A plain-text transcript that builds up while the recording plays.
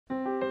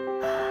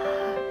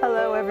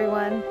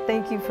everyone.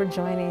 Thank you for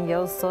joining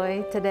Yo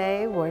Soy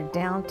today. We're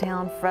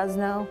downtown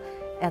Fresno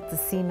at the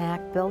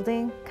CMAC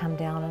building. Come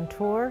down and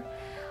tour.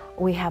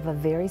 We have a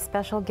very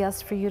special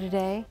guest for you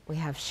today. We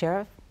have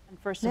Sheriff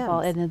First Mims. of all,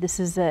 and this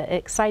is an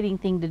exciting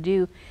thing to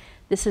do.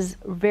 This is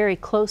very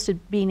close to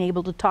being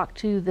able to talk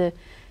to the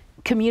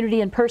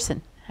community in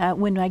person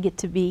when I get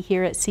to be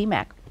here at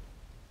CMAC.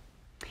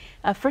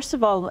 First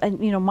of all,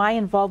 my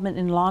involvement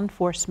in law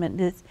enforcement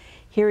is,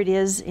 here it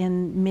is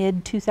in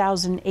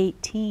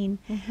mid-2018.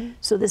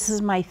 So this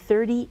is my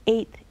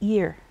 38th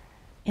year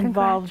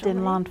involved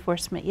in law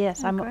enforcement.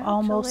 Yes, I'm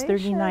almost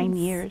 39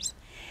 years.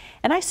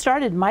 And I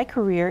started my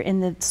career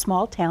in the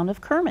small town of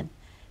Kerman,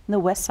 in the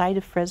west side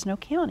of Fresno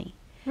County.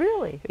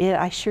 Really?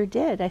 Yeah, I sure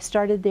did. I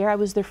started there. I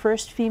was their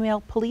first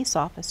female police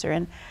officer.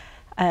 And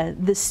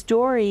the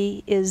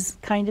story is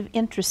kind of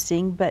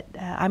interesting, but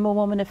I'm a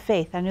woman of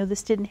faith. I know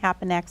this didn't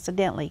happen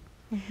accidentally.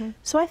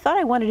 So I thought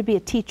I wanted to be a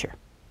teacher.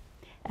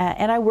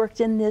 And I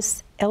worked in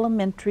this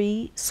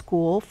elementary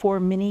school for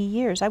many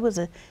years. I was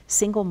a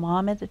single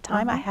mom at the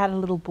time. I had a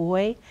little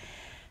boy.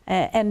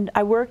 And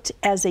I worked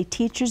as a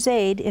teacher's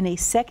aide in a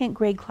second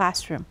grade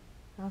classroom.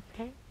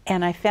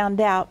 And I found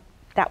out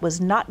that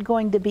was not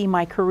going to be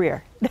my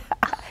career.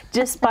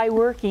 Just by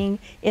working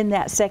in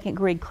that second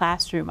grade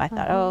classroom, I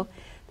thought, oh,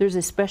 there's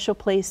a special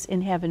place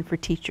in heaven for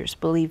teachers,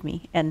 believe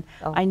me. And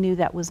I knew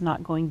that was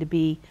not going to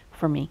be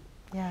for me.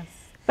 Yes.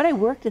 But I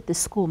worked at the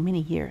school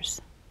many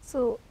years.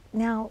 So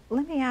now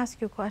let me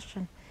ask you a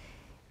question.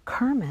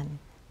 Kerman,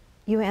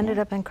 you ended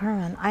up in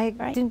Kerman.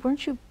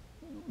 Weren't you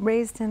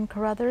raised in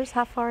Carruthers?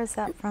 How far is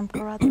that from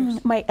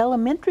Carruthers? My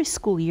elementary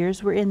school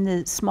years were in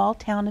the small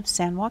town of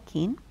San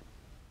Joaquin.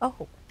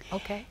 Oh,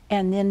 okay.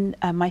 And then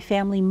my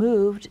family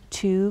moved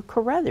to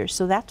Carruthers,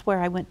 so that's where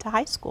I went to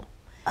high school.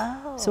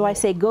 Oh. So I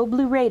say, go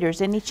Blue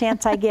Raiders, any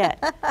chance I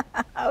get.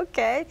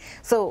 Okay.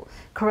 So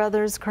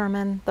Carruthers,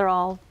 Kerman, they're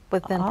all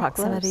within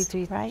proximity close, to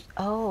each other? right.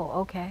 Oh,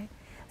 okay.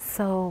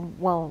 So,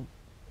 well,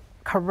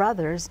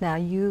 Carruthers, now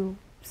you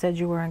said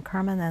you were in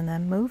Kerman and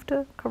then moved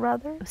to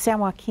Carruthers? San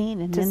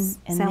Joaquin and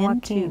then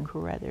to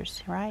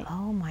Carruthers, right.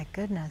 Oh my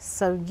goodness.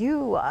 So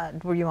you,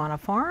 were you on a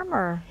farm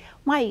or?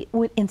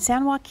 In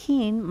San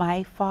Joaquin,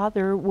 my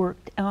father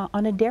worked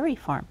on a dairy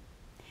farm.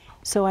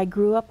 So I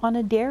grew up on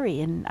a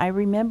dairy, and I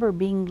remember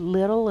being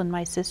little and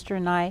my sister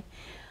and I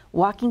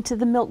walking to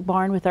the milk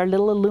barn with our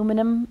little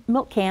aluminum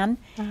milk can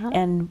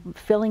and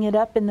filling it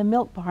up in the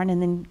milk barn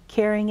and then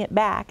carrying it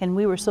back. And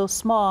we were so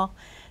small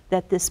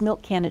that this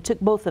milk can, it took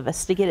both of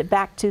us to get it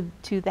back to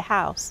the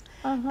house.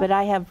 But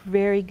I have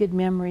very good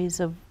memories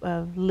of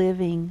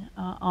living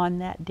on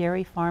that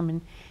dairy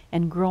farm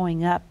and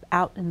growing up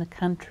out in the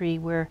country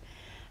where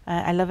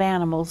I love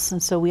animals,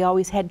 and so we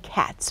always had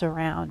cats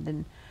around,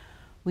 and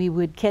we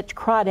would catch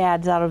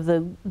crawdads out of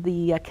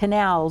the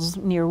canals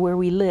near where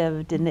we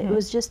lived, and it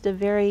was just a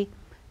very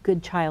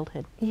good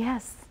childhood.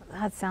 Yes,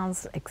 that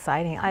sounds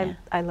exciting. Yeah.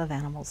 I love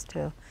animals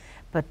too,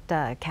 but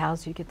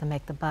cows, you get to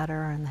make the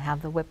butter and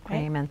have the whipped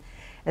cream, and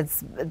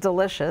it's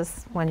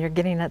delicious when you're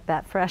getting it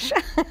that fresh.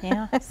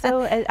 Yeah,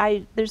 so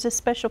there's a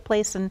special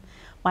place in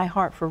my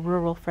heart for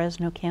rural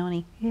Fresno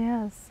County.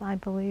 Yes, I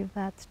believe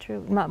that's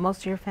true. Most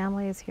of your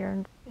family is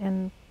here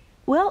in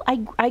Well,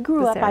 I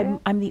grew up, area?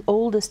 I'm the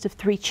oldest of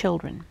 3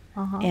 children.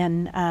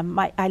 And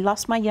I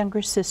lost my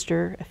younger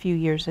sister a few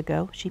years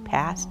ago. She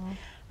passed.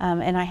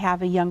 And I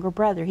have a younger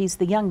brother. He's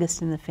the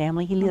youngest in the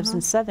family. He lives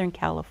in Southern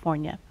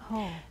California.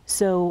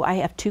 So I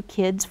have 2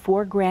 kids,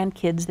 4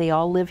 grandkids. They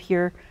all live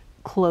here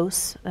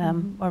close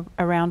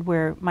around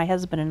where my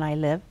husband and I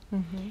live.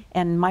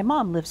 And my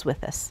mom lives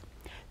with us.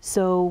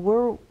 So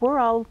we're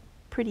all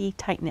pretty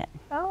tight-knit.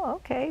 Oh,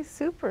 okay,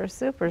 super,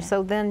 super. Yeah.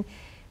 So then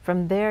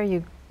from there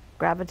you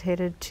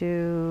gravitated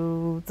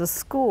to the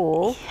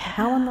school. Yeah.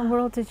 How in the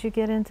world did you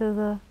get into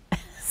the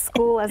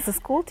school as a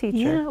school teacher?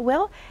 Yeah,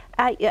 well,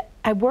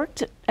 I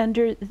worked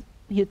under,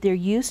 there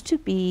used to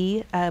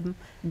be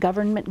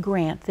government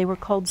grants. They were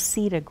called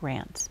CETA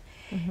grants.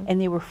 And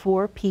they were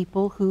for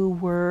people who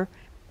were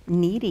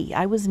needy.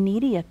 I was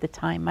needy at the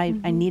time.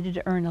 I needed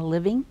to earn a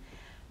living.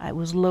 I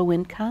was low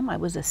income. I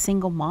was a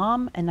single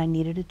mom, and I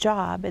needed a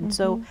job. And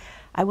so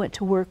I went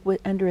to work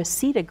under a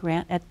CETA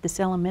grant at this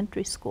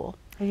elementary school.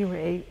 You were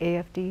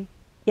AFD?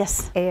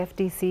 Yes.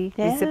 AFDC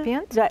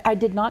recipient? I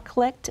did not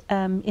collect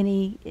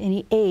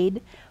any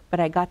aid, but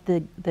I got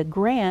the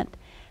grant.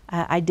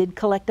 I did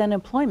collect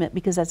unemployment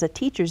because as a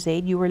teacher's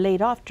aide, you were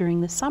laid off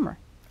during the summer.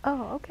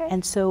 Oh, okay.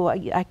 And so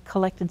I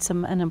collected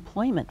some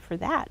unemployment for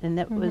that, and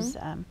it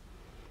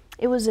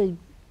was a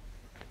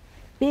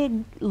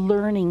big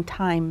learning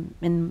time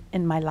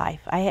in my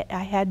life.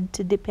 I had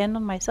to depend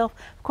on myself.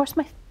 Of course,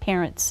 my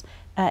parents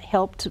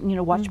helped,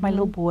 watch my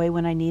little boy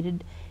when I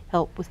needed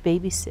help with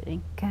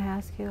babysitting. Can I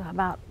ask you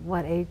about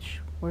what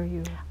age were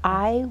you?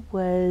 I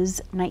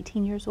was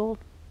 19 years old.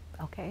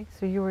 Okay,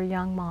 so you were a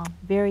young mom.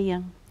 Very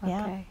young. Okay.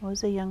 Yeah, I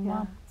was a young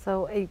mom.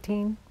 So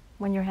 18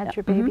 when you had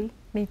your baby?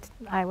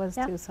 I was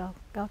too, so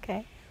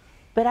okay.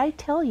 But I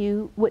tell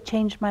you what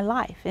changed my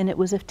life, and it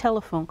was a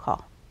telephone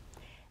call.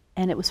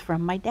 And it was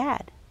from my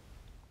dad.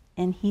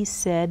 And he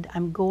said,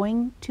 I'm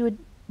going to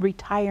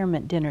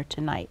retirement dinner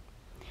tonight.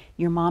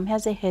 Your mom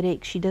has a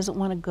headache. She doesn't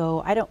want to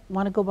go. I don't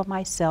want to go by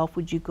myself.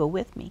 Would you go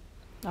with me?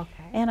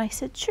 Okay. And I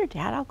said, sure,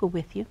 Dad, I'll go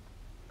with you.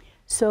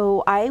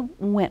 So I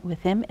went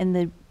with him, and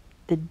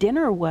the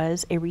dinner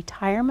was a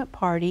retirement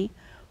party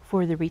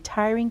for the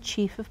retiring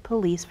chief of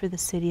police for the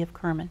city of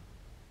Kerman.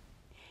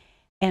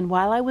 And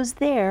while I was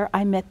there,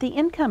 I met the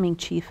incoming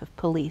chief of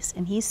police,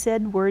 and he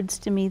said words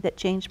to me that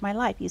changed my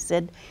life. He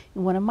said,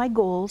 one of my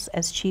goals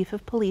as chief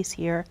of police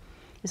here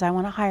is I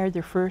want to hire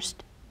their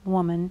first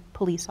woman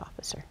police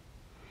officer.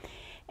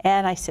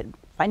 And I said,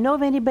 if I know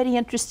of anybody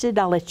interested,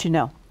 I'll let you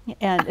know.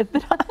 And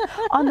but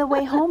on the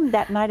way home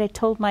that night, I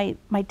told my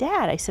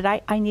dad, I said,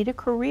 I need a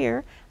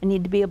career. I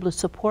need to be able to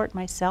support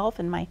myself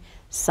and my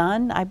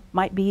son. I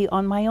might be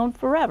on my own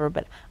forever,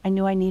 but I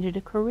knew I needed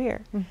a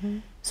career. Mm-hmm.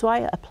 So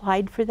I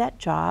applied for that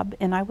job,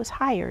 and I was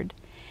hired.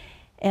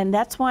 And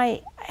that's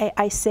why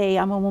I say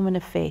I'm a woman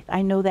of faith.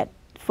 I know that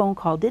phone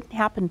call didn't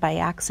happen by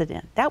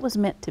accident. That was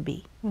meant to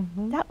be.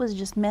 Mm-hmm. That was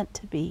just meant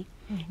to be.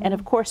 Mm-hmm. And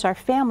of course, our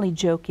family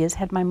joke is,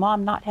 had my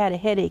mom not had a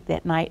headache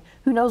that night,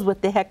 who knows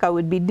what the heck I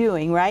would be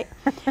doing, right?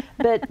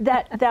 But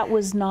that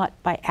was not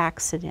by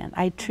accident.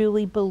 I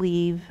truly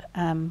believe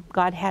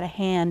God had a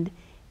hand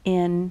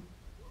in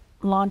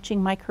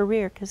launching my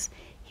career, because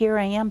here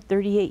I am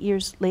 38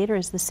 years later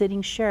as the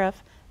sitting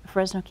sheriff of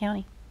Fresno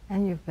County.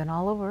 And you've been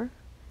all over.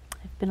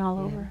 I've been all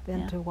over. You've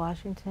been to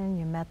Washington,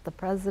 you met the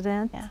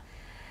president. Yeah.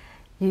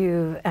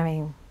 I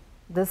mean,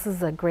 this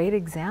is a great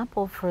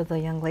example for the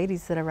young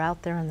ladies that are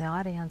out there in the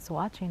audience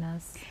watching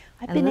us.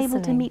 I've been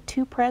able to meet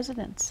two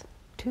presidents.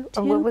 Two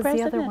what was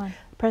the other one?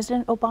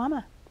 President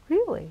Obama.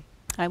 Really?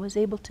 I was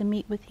able to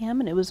meet with him,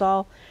 and it was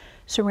all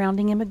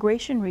surrounding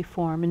immigration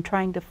reform and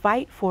trying to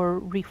fight for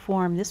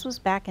reform. This was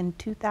back in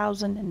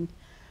 2000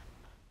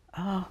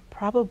 and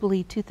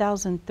probably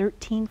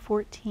 2013,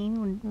 14,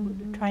 when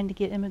we were trying to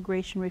get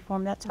immigration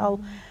reform. That's how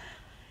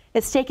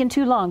it's taken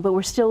too long, but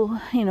we're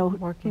still,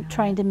 working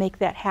trying to make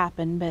that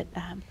happen. But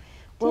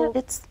well, yeah,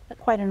 it's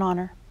quite an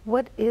honor.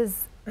 What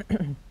is,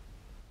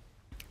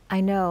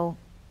 I know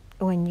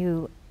when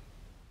you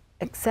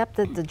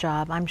accepted the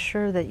job, I'm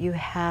sure that you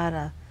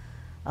had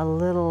a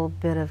little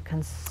bit of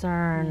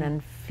concern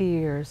and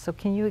fear. So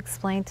can you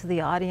explain to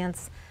the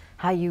audience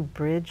how you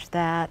bridged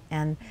that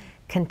and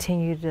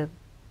continued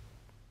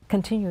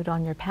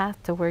on your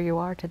path to where you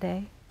are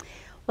today?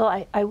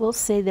 Well, I will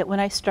say that when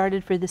I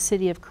started for the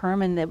city of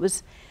Kerman, that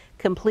was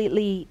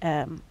completely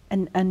an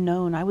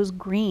unknown. I was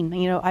green.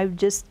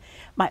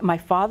 My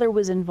father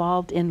was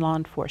involved in law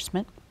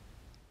enforcement,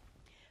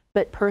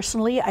 but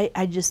personally,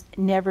 I just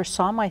never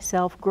saw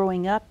myself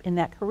growing up in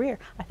that career.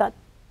 I thought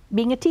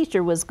being a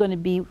teacher was going to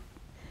be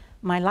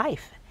my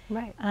life.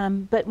 Right.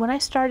 But when I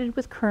started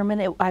with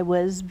Kerman, I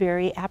was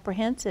very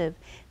apprehensive.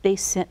 They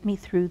sent me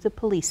through the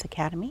police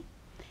academy,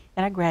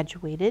 and I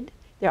graduated.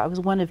 I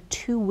was one of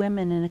 2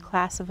 women in a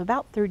class of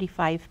about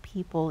 35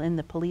 people in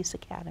the police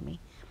academy.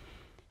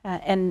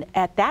 And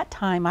at that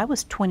time, I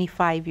was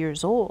 25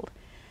 years old.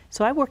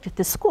 So I worked at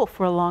the school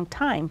for a long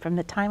time, from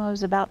the time I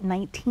was about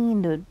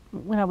 19 to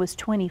when I was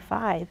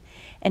 25.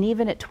 And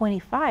even at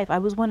 25, I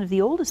was one of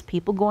the oldest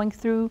people going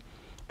through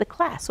the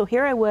class. So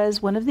here I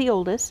was, one of the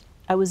oldest.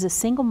 I was a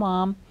single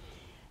mom,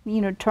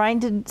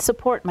 trying to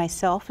support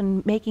myself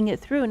and making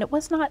it through. And it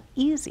was not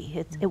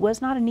easy. It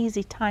was not an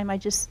easy time. I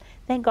just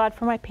thank God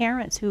for my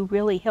parents, who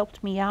really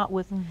helped me out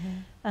with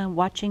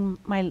watching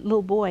my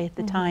little boy at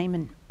the time.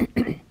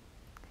 And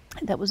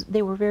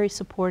they were very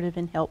supportive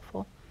and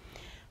helpful.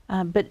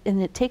 And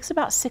it takes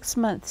about 6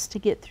 months to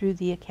get through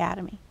the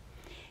academy.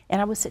 And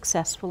I was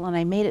successful, and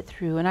I made it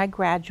through, and I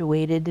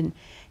graduated. And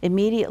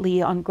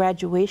immediately on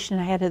graduation,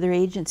 I had other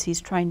agencies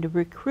trying to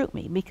recruit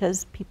me,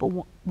 because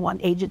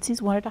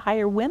agencies wanted to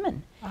hire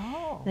women.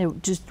 Oh. There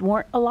just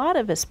weren't a lot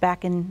of us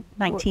back in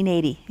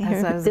 1980.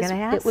 As I was going to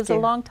ask It was a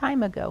long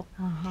time ago.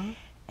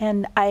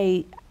 And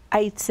I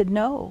said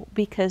no,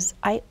 because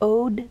I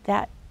owed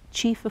that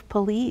chief of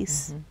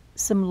police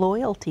some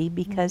loyalty,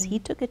 because he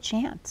took a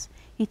chance.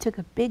 He took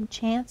a big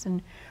chance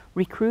in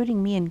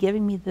recruiting me and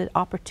giving me the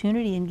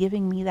opportunity and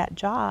giving me that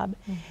job.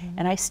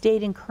 And I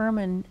stayed in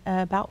Kerman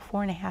about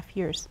 4.5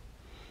 years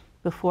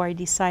before I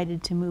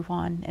decided to move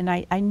on. And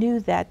I knew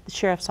that the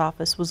sheriff's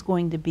office was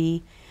going to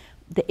be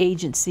the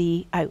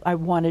agency I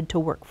wanted to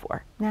work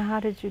for. Now, how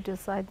did you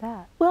decide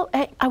that? Well,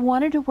 I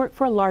wanted to work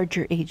for a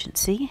larger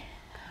agency.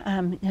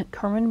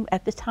 Kerman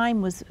at the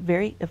time was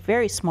a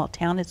very small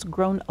town. It's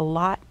grown a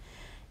lot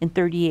in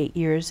 38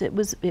 years. It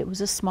was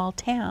a small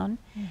town,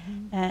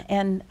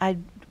 and I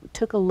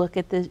took a look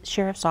at the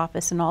sheriff's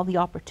office and all the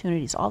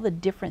opportunities, all the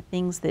different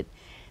things that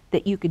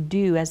you could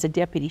do as a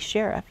deputy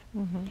sheriff.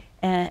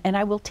 And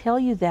I will tell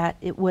you that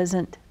it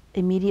wasn't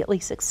immediately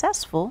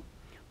successful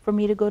for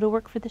me to go to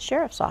work for the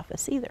sheriff's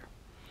office either.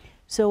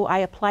 So I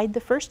applied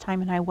the first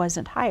time, and I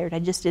wasn't hired. I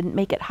just didn't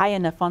make it high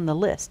enough on the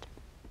list.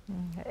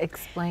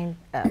 Explain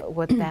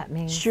what that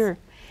means. Sure.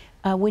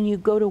 When you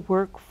go to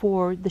work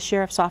for the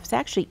sheriff's office,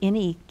 actually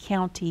any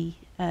county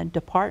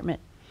department,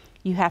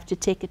 you have to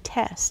take a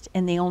test,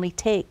 and they only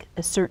take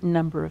a certain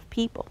number of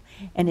people.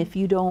 And if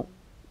you don't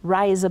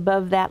rise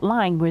above that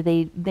line where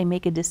they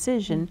make a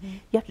decision,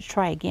 you have to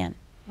try again.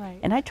 Right.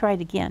 And I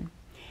tried again.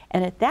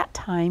 And at that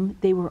time,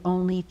 they were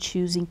only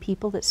choosing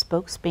people that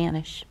spoke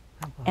Spanish.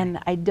 Oh, boy. And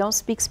I don't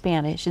speak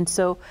Spanish. And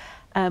so,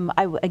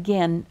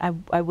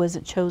 I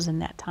wasn't chosen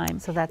that time.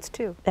 So that's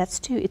 2. That's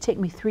 2. It took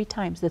me 3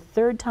 times. The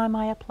 3rd time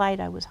I applied,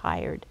 I was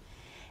hired.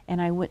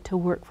 And I went to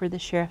work for the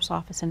sheriff's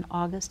office in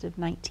August of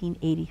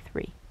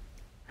 1983.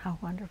 How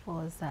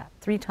wonderful is that?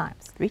 3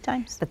 times. 3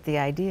 times. But the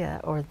idea,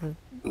 or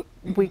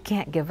we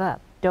can't give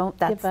up. Don't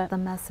That's give up. the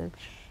message.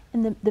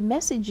 And the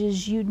message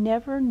is you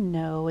never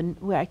know. And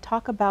when I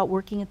talk about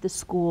working at the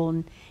school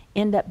and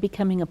end up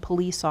becoming a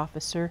police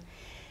officer,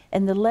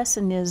 and the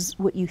lesson is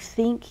what you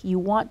think you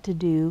want to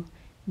do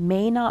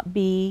may not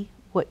be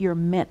what you're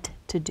meant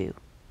to do.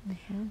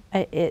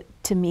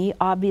 To me,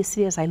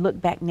 obviously, as I look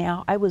back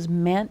now, I was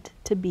meant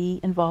to be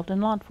involved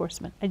in law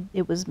enforcement.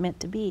 It was meant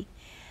to be.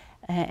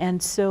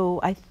 And so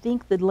I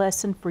think the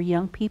lesson for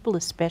young people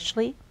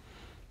especially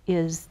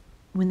is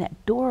when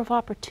that door of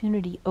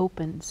opportunity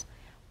opens,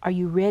 are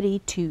you ready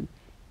to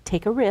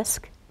take a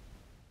risk?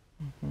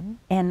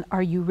 And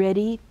are you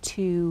ready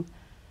to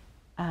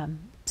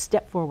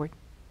step forward?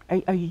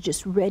 Are you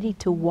just ready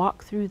to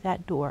walk through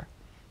that door?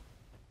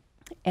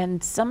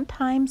 And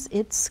sometimes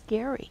it's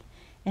scary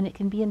and it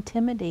can be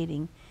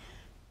intimidating,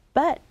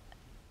 but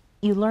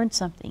you learn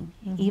something.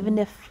 Even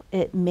if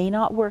it may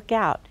not work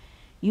out,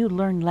 you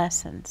learn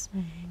lessons.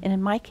 And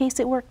in my case,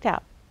 it worked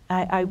out.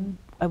 I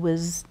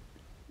was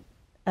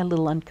a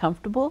little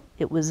uncomfortable.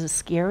 It was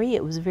scary.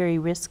 It was very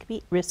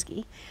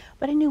risky,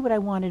 but I knew what I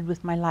wanted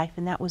with my life,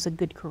 and that was a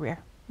good career.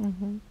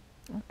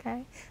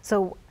 Okay.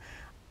 So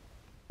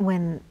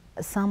when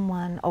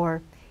someone,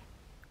 or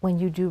when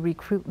you do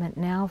recruitment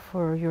now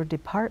for your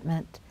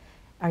department,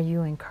 are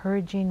you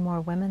encouraging more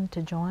women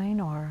to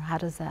join, or how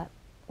does that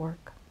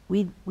work?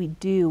 We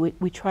do.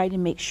 We try to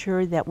make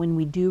sure that when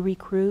we do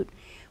recruit,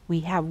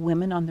 we have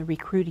women on the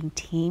recruiting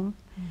team,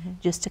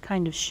 just to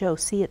kind of show,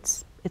 see,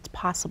 it's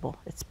possible.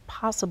 It's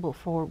possible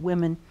for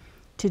women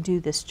to do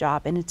this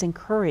job, and it's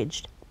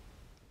encouraged.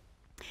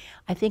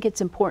 I think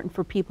it's important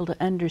for people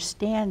to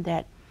understand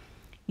that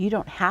you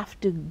don't have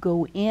to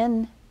go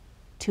in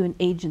to an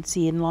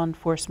agency in law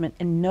enforcement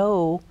and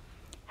know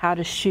how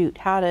to shoot,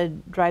 how to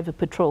drive a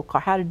patrol car,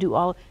 how to do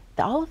all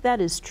of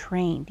that is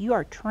trained. You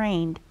are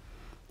trained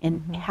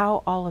in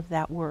how all of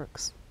that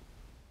works.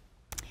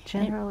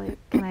 Generally,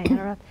 can I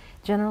interrupt?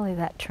 Generally,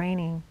 that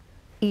training,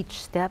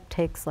 each step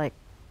takes like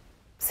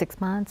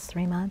 6 months,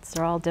 3 months.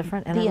 They're all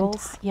different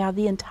intervals.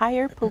 The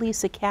entire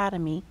police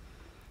academy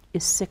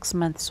is 6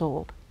 months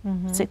old,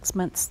 6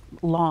 months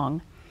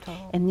long.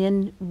 And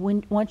then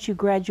once you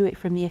graduate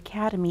from the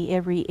academy,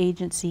 every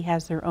agency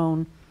has their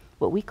own,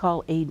 what we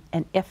call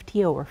an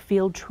FTO, or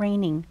field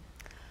training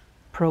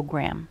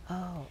program.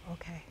 Oh,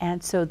 okay.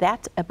 And so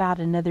that's about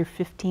another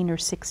 15 or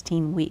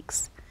 16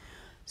 weeks.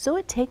 So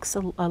it takes a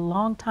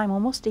long time,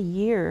 almost a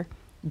year,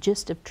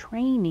 just of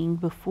training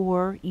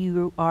before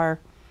you are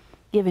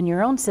given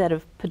your own set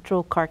of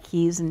patrol car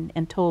keys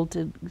and told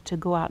to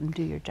go out and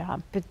do your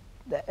job. But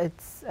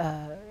it's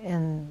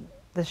in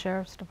the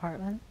sheriff's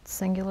department,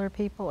 singular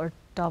people or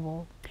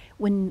double?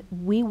 When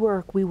we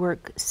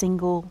work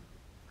single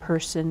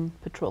person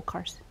patrol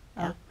cars.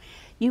 Yeah.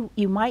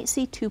 You might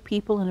see 2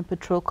 people in a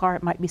patrol car.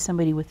 It might be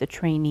somebody with a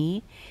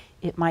trainee.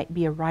 It might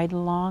be a ride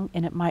along,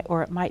 and it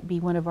might be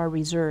one of our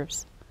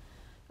reserves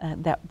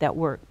that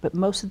work. But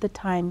most of the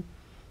time,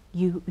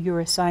 you're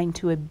assigned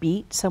to a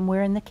beat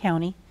somewhere in the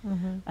county,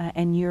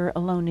 and you're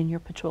alone in your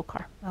patrol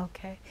car.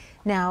 Okay.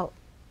 Now,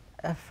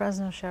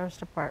 Fresno Sheriff's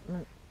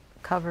Department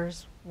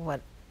covers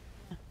what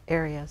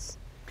areas?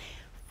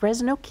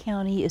 Fresno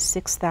County is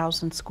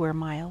 6,000 square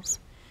miles.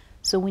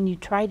 So when you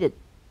try to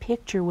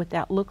picture what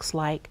that looks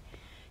like,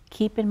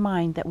 keep in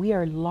mind that we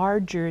are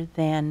larger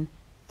than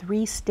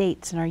 3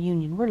 states in our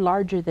union. We're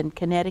larger than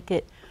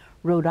Connecticut,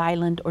 Rhode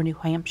Island, or New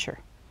Hampshire,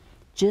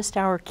 just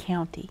our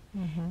county.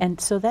 And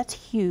so that's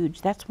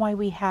huge. That's why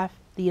we have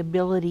the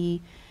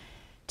ability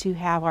to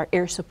have our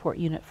air support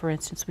unit, for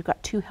instance. We've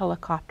got 2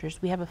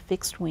 helicopters. We have a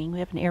fixed wing. We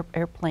have an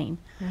airplane.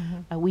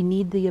 We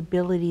need the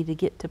ability to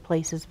get to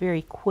places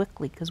very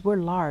quickly because we're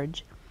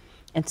large.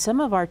 And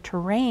some of our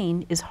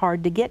terrain is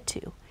hard to get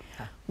to.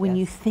 When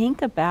you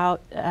think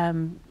about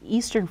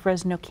eastern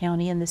Fresno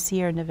County and the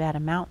Sierra Nevada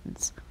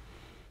mountains,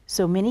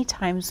 so many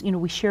times,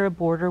 we share a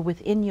border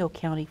with Inyo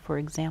County, for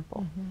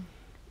example.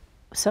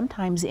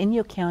 Sometimes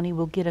Inyo County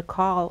will get a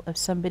call of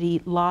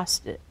somebody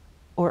lost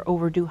or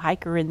overdue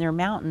hiker in their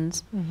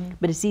mountains,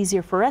 but it's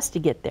easier for us to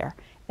get there.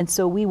 And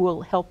so we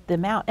will help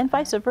them out, and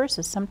vice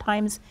versa.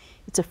 Sometimes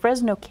it's a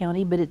Fresno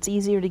County, but it's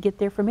easier to get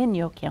there from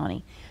Inyo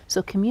County.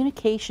 So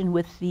communication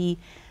with the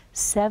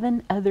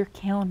 7 other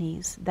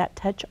counties that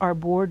touch our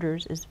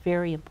borders is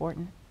very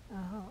important.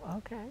 Oh,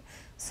 okay.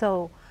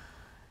 So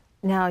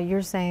now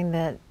you're saying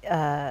that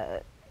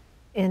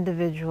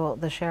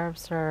the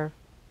sheriffs are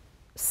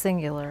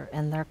singular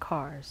in their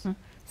cars.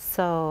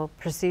 So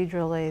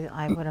procedurally,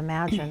 I would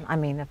imagine, I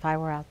mean, if I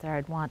were out there,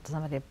 I'd want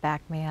somebody to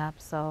back me up.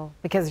 So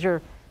because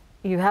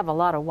you have a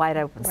lot of wide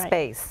open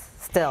space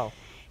still.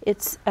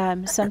 It's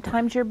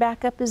sometimes your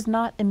backup is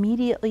not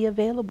immediately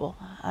available.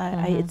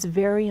 It's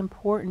very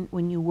important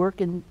when you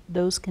work in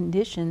those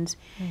conditions.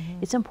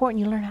 It's important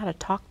you learn how to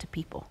talk to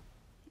people.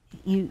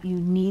 You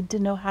need to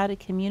know how to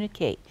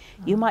communicate.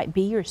 You might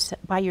be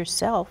by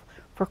yourself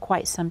for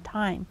quite some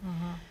time.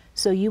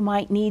 So you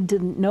might need to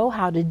know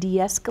how to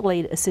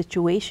de-escalate a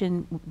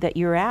situation that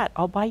you're at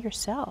all by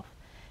yourself.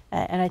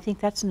 And I think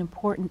that's an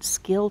important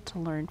skill to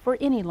learn for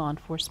any law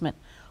enforcement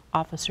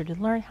officer, to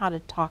learn how to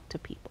talk to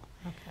people.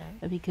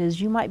 Because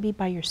you might be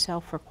by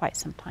yourself for quite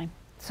some time.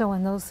 So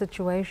in those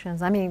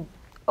situations, I mean,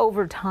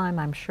 over time,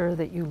 I'm sure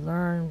that you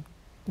learn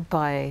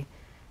by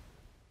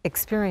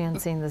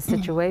experiencing the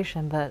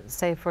situation, but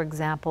say, for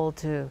example,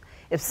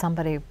 if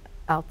somebody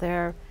out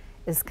there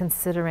is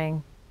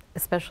considering,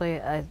 especially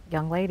a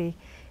young lady,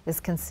 is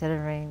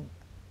considering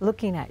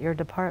looking at your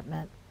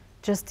department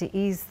just to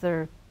ease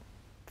their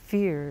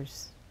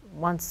fears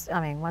once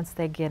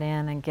they get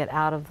in and get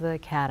out of the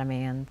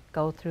academy and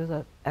go through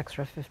the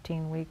extra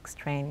 15 weeks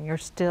training, you're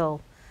still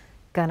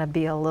gonna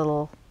be a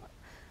little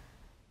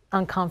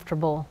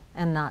uncomfortable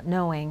and not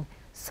knowing.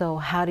 So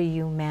how do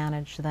you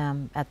manage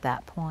them at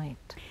that point?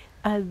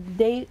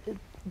 They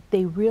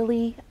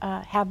really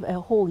have a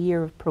whole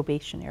year of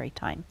probationary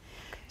time.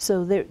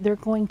 So they're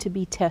going to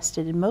be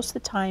tested, and most of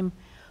the time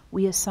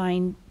we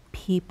assign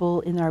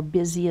people in our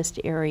busiest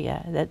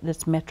area,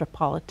 that's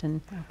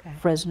metropolitan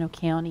Fresno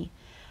County.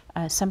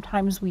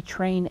 Sometimes we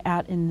train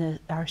out in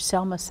our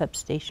Selma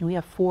substation. We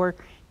have 4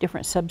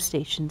 different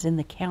substations in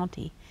the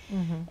county,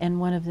 and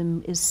one of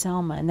them is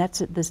Selma, and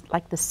that's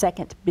like the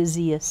second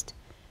busiest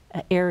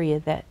area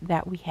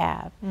that we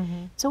have.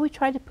 So we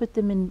try to put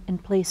them in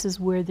places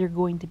where they're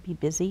going to be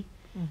busy,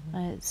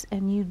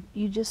 and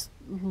you just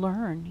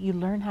learn. You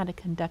learn how to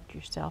conduct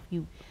yourself.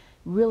 You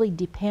really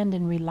depend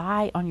and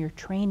rely on your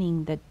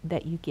training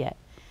that you get.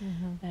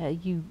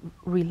 You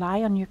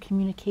rely on your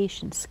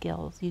communication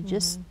skills. You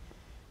just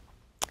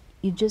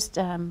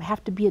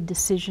have to be a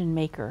decision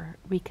maker,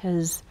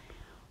 because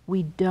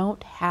we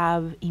don't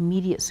have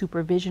immediate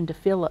supervision to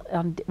fill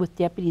with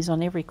deputies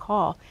on every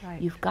call.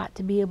 You've got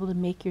to be able to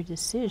make your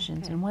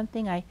decisions. And one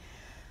thing I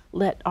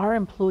let our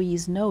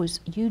employees know is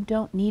you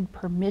don't need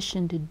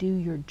permission to do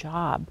your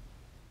job.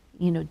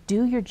 You know,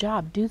 do your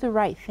job, do the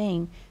right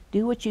thing,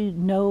 do what you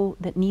know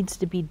that needs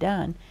to be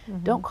done.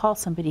 Don't call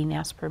somebody and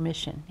ask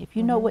permission. If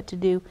you know what to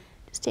do,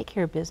 just take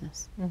care of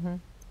business.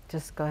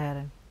 Just go ahead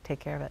and take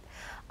care of it.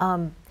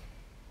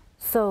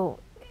 So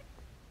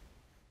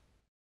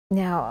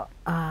now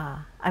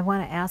I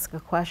want to ask a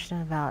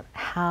question about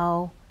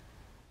how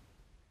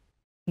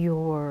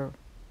your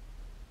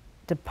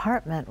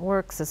department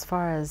works as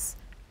far as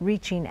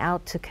reaching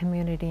out to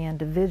community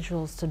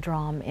individuals to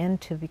draw them in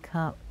to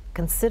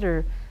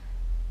consider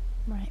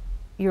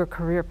your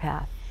career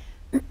path.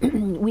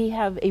 We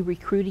have a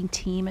recruiting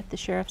team at the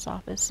Sheriff's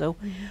Office, so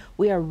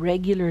we are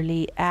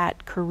regularly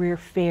at career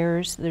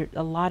fairs. There are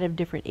a lot of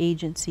different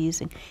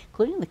agencies,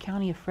 including the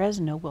County of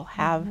Fresno, will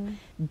have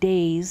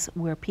days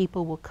where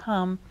people will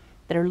come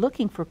that are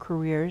looking for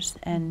careers,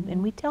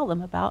 and we tell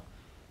them about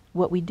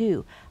what we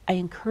do. I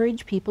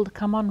encourage people to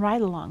come on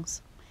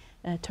ride-alongs,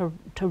 to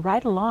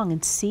ride along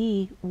and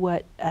see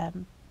what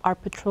our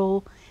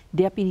patrol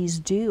deputies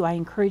do. I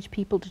encourage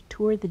people to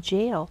tour the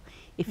jail.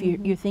 If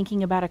you're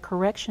thinking about a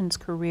corrections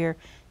career,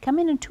 come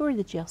in and tour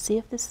the jail. See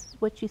if this is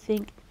what you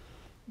think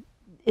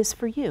is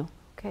for you.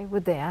 Okay,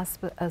 would they ask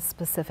a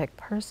specific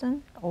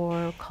person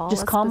or call?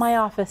 Just call my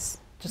office.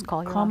 Just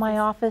call your office? Call my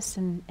office,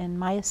 and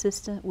my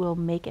assistant will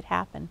make it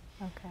happen.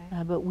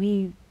 Okay. But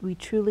we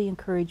truly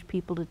encourage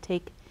people to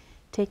take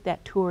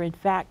that tour. In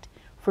fact,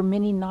 for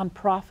many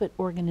nonprofit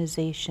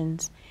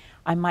organizations,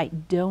 I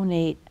might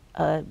donate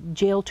a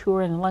jail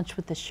tour and lunch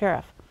with the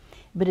sheriff.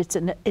 But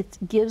it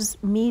gives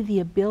me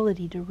the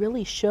ability to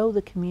really show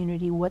the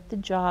community what the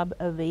job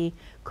of a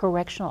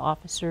correctional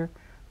officer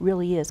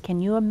really is.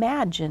 Can you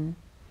imagine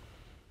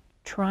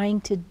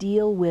trying to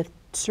deal with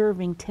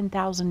serving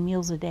 10,000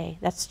 meals a day?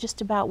 That's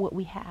just about what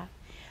we have.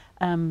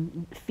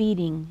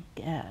 Feeding,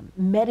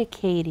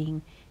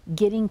 medicating,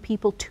 getting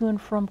people to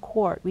and from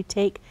court. We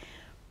take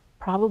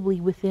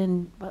probably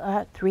within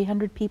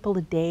 300 people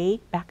a day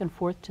back and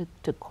forth to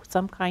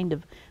some kind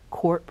of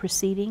court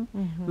proceeding,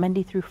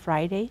 Monday through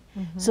Friday.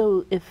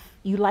 So if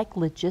you like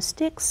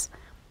logistics,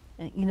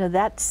 you know,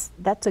 that's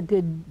a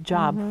good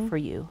job for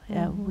you.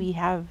 We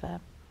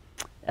have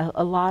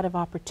a lot of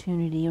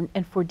opportunity,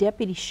 and for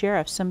deputy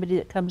sheriffs, somebody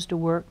that comes to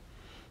work,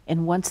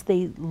 and once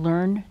they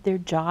learn their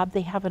job,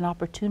 they have an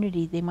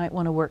opportunity. They might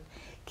want to work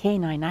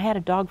canine. I had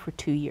a dog for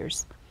 2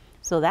 years,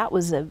 so that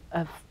was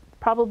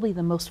probably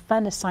the most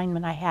fun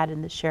assignment I had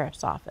in the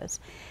sheriff's office.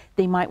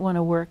 They might want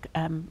to work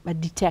a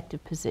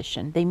detective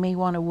position. They may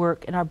want to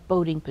work in our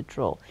boating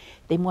patrol.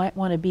 They might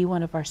want to be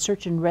one of our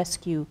search and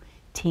rescue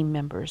team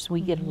members.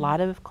 We get a lot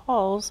of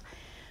calls.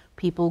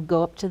 People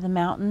go up to the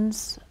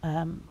mountains,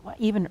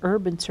 even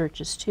urban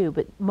searches too,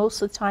 but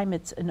most of the time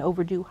it's an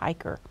overdue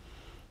hiker,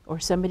 or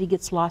somebody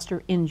gets lost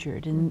or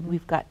injured, and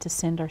we've got to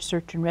send our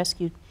search and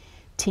rescue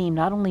team,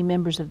 not only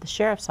members of the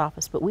sheriff's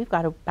office, but we've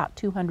got about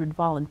 200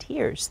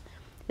 volunteers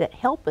that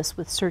help us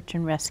with search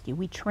and rescue.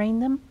 We train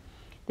them,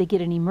 they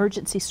get an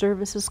emergency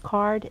services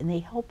card, and they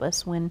help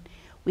us when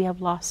we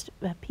have lost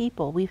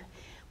people.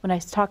 When I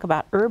talk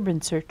about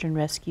urban search and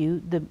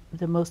rescue,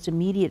 the most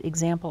immediate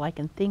example I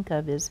can think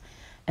of is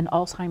an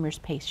Alzheimer's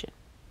patient.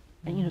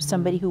 And, you know,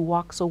 somebody who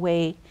walks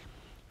away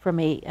from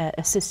a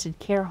assisted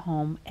care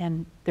home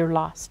and they're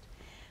lost.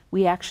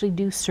 We actually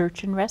do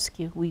search and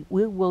rescue. We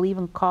will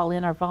even call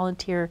in our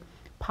volunteer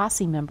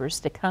posse members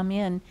to come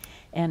in,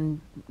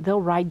 and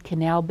they'll ride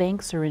canal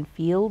banks or in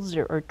fields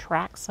or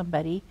track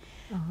somebody.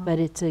 But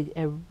it's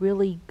a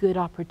really good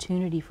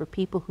opportunity for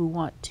people who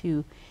want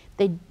to,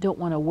 they don't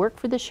want to work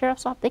for the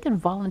sheriff's office, they can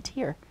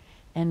volunteer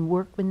and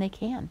work when they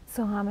can.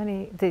 So how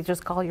many, they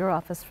just call your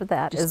office for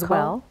that as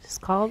well?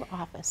 Just call the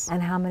office.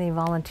 And how many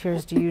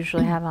volunteers do you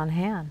usually have on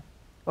hand?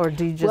 Or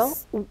do you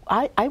just... Well,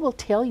 I will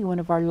tell you, one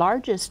of our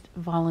largest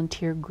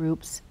volunteer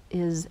groups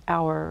is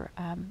our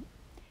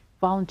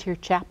volunteer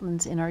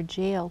chaplains in our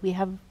jail. We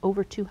have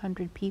over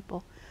 200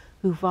 people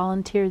who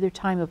volunteer their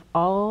time of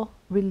all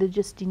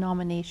religious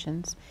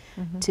denominations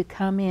to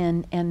come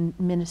in and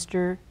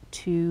minister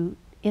to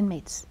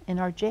inmates in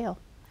our jail,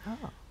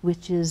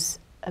 which is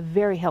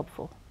very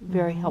helpful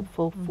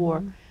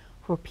for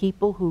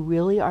people who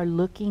really are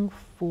looking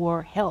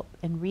for help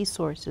and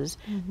resources.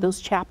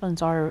 Those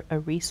chaplains are a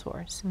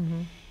resource.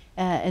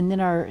 And then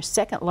our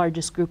second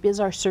largest group is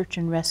our search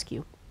and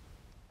rescue.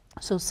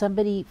 So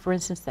somebody, for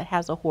instance, that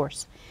has a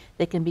horse,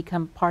 they can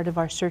become part of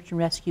our search and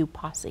rescue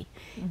posse.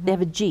 They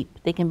have a Jeep,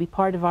 they can be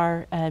part of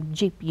our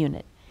Jeep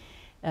unit,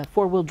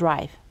 four-wheel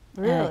drive.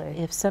 Really?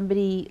 If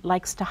somebody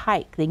likes to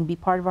hike, they can be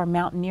part of our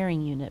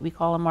mountaineering unit. We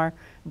call them our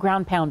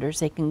ground pounders.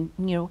 They can,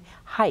 you know,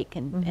 hike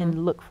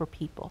and look for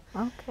people.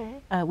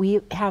 Okay.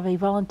 We have a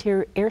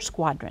volunteer air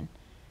squadron.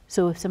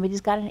 So if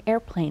somebody's got an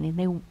airplane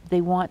and they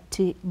want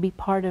to be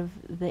part of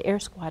the air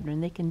squadron,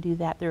 they can do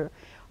that. There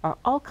are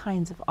all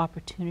kinds of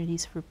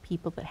opportunities for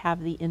people that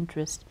have the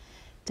interest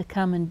to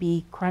come and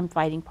be crime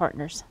fighting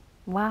partners.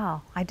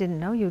 Wow, I didn't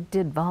know you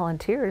did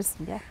volunteers.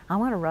 Yeah. I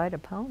want to ride a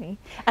pony.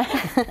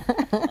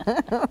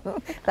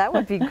 That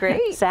would be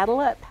great. Saddle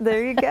up.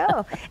 There you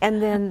go.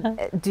 And then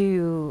do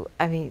you,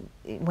 I mean,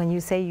 when you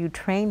say you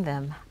train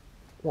them,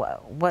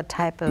 what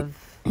type of,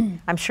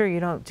 I'm sure you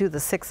don't do the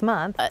 6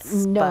 months.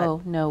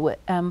 No.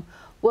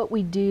 What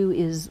we do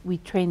is we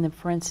train them,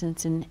 for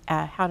instance, in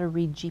how to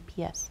read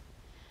GPS.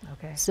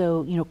 Okay.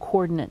 So, you know,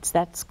 coordinates,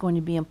 that's going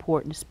to be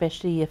important,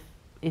 especially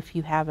if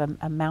you have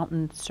a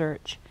mountain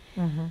search.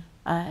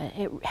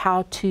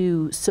 How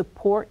to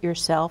support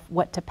yourself,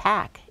 what to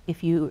pack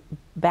if you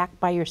back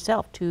by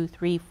yourself 2,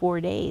 3, 4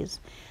 days.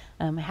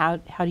 How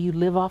do you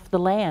live off the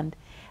land?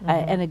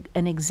 And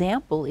an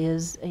example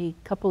is a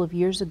couple of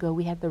years ago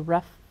we had the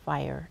rough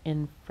fire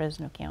in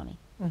Fresno County.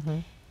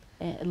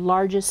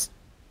 Largest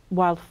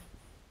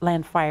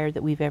wildland fire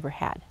that we've ever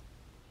had.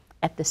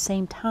 At the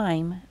same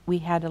time, we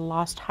had a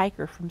lost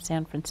hiker from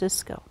San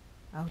Francisco.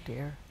 Oh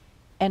dear.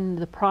 And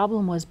the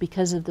problem was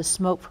because of the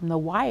smoke from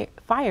the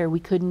fire, we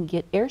couldn't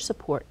get air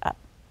support up.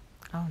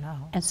 Oh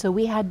no. And so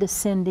we had to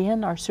send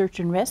in our search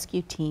and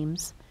rescue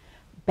teams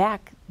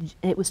back.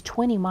 It was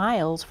 20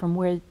 miles from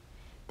where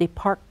they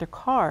parked their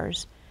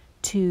cars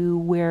to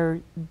where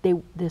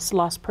this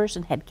lost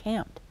person had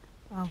camped.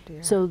 Oh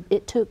dear. So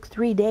it took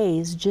 3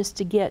 days just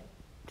to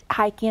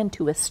hike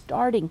into a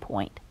starting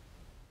point,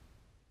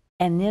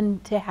 and then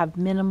to have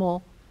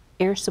minimal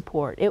air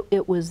support.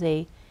 It was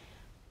a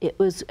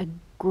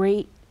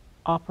great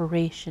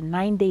operation.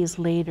 9 days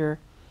later,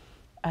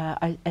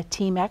 a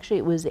team, actually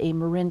it was a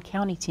Marin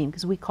County team,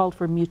 because we called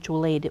for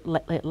mutual aid.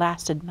 It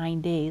lasted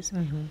 9 days.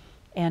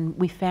 And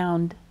we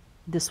found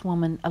this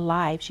woman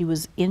alive. She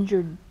was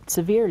injured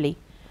severely,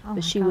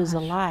 but she was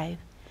alive.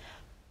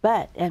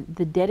 But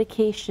the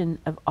dedication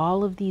of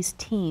all of these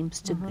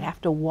teams to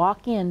have to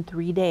walk in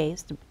 3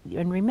 days,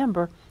 and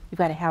remember, you've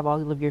got to have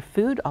all of your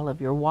food, all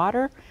of your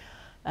water,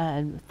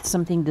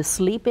 something to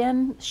sleep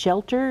in,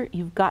 shelter.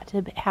 You've got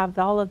to have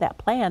all of that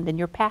planned, and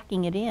you're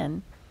packing it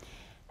in.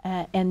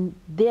 And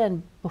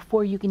then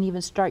before you can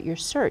even start your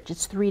search,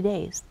 it's 3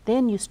 days,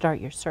 then you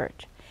start your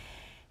search.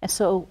 And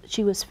so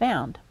she was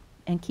found.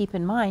 And keep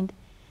in mind,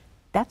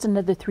 that's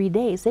another 3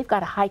 days. They've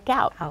got to hike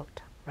out.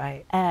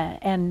 Right.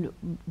 And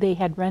they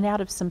had run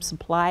out of some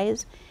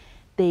supplies.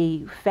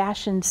 They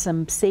fashioned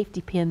some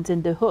safety pins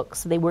into hooks,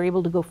 so they were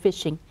able to go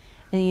fishing,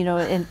 and, you know,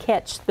 and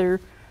catch their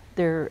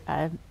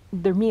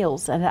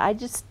meals. And I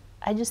just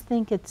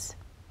think it's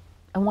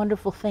a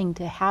wonderful thing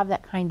to have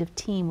that kind of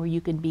team where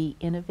you can be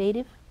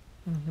innovative,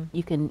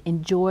 you can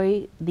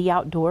enjoy the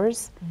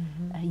outdoors,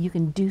 you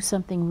can do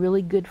something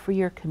really good for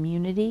your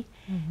community,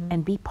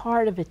 and be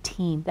part of a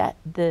team. That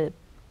the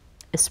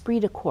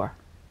esprit de corps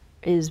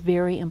is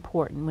very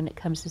important when it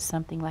comes to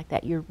something like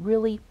that. You're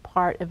really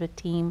part of a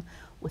team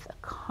with a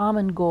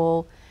common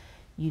goal.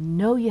 You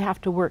know you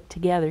have to work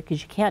together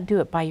because you can't do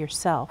it by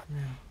yourself.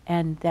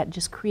 And that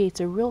just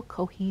creates a real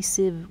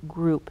cohesive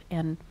group,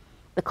 and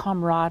the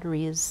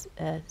camaraderie is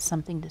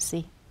something to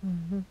see.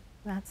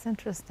 That's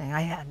interesting.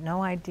 I had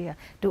no idea.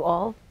 Do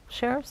all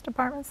sheriff's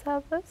departments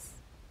have this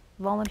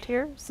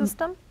volunteer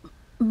system?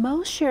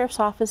 Most sheriff's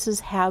offices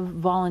have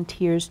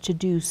volunteers to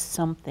do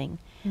something.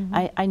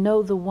 I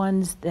know the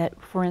ones that,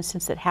 for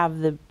instance, that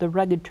have the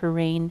rugged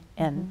terrain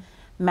and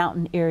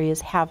mountain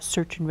areas have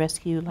search and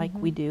rescue like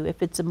we do.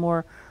 If it's a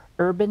more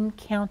urban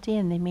county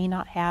and they may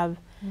not have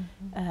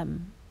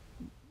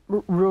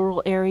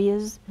rural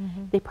areas,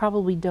 they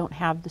probably don't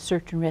have the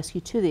search and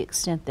rescue to the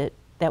extent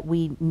that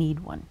we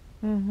need one.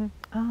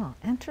 Oh,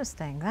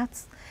 interesting.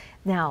 That's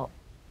now,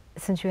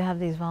 since you have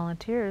these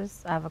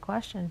volunteers, I have a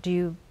question. Do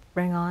you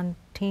bring on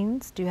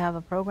teens? Do you have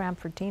a program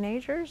for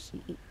teenagers?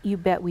 You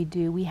bet we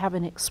do. We have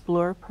an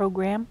Explorer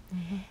program,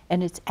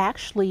 and it's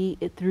actually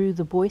through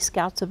the Boy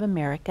Scouts of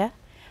America.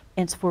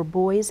 And it's for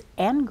boys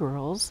and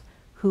girls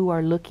who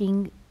are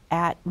looking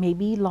at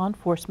maybe law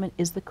enforcement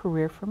is the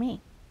career for me.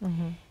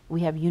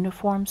 We have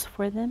uniforms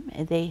for them,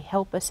 and they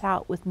help us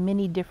out with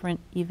many different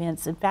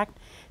events. In fact,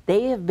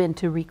 they have been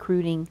to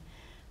recruiting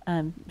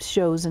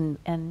shows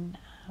and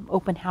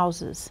open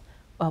houses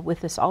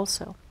with us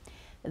also.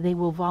 They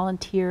will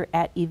volunteer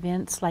at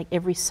events like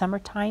every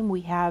summertime.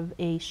 We have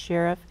a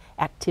sheriff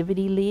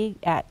activity league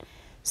at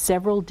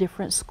several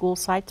different school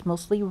sites,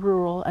 mostly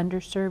rural,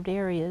 underserved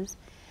areas.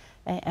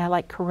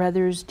 Like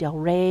Carruthers, Del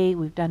Rey,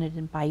 we've done it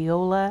in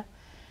Biola,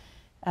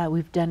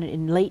 we've done it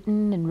in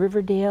Layton and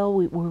Riverdale,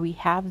 where we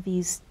have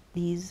these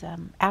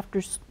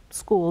after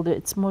school,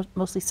 it's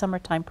mostly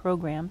summertime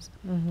programs,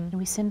 and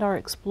we send our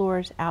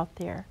explorers out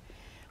there.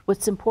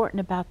 What's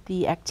important about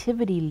the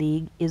activity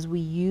league is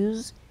we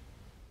use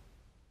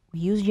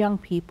young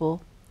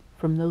people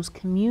from those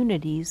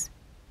communities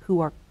who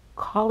are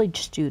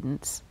college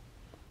students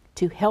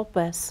to help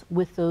us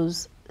with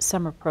those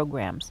summer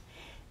programs.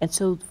 And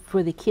so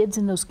for the kids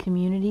in those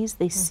communities,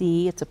 they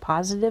see it's a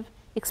positive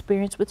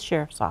experience with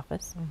Sheriff's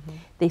Office.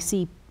 They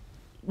see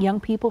young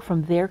people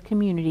from their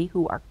community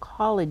who are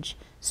college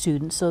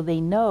students, so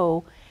they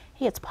know,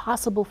 hey, it's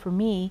possible for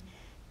me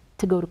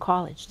to go to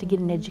college, to get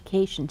an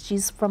education.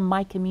 She's from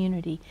my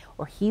community,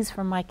 or he's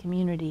from my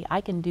community.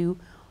 I can do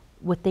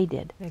what they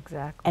did.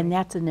 Exactly. And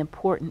that's an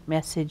important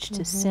message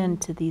to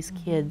send to these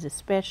kids,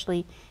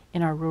 especially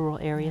in our rural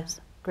areas.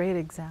 Yeah. Great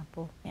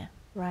example. Yeah.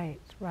 Right.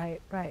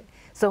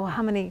 So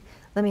how many,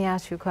 let me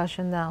ask you a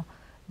question now.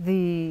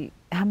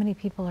 How many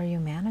people are you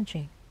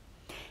managing?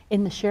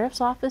 In the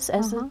sheriff's office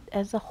as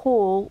a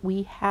whole,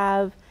 we've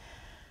got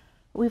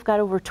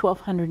over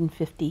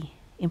 1,250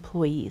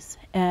 employees.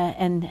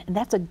 And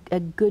that's a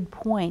good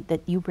point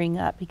that you bring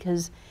up,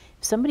 because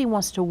if somebody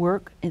wants to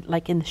work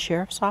like in the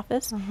sheriff's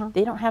office,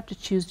 they don't have to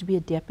choose to be a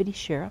deputy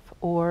sheriff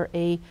or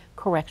a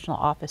correctional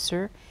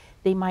officer.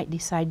 They might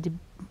decide to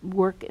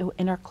work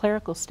in our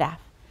clerical staff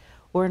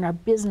or in our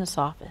business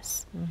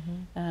office.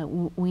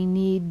 We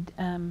need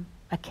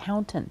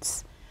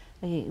accountants.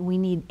 We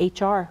need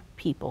HR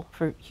people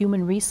for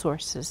human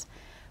resources.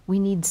 We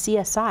need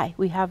CSI.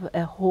 We have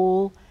a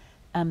whole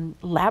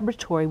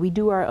laboratory. We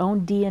do our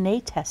own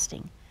DNA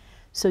testing.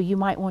 So you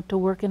might want to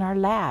work in our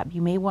lab.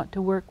 You may want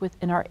to work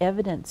in our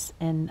evidence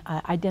and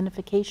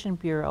identification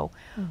bureau.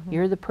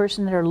 You're the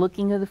person that are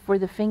looking for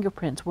the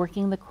fingerprints,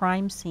 working the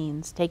crime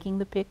scenes, taking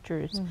the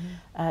pictures.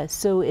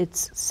 So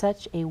it's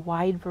such a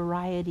wide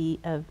variety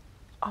of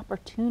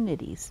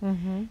opportunities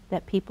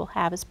that people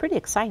have. It's pretty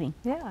exciting.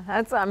 Yeah,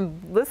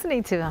 I'm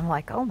listening to, I'm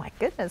like, oh my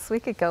goodness, we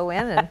could go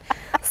in and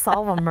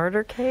solve a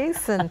murder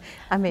case, and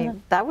I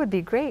mean, that would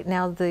be great.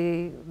 Now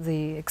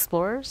the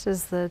Explorers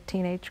is the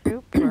teenage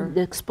group? Or?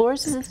 The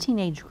Explorers is a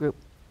teenage group.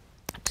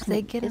 Do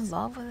they get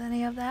involved with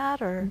any of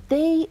that, or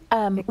they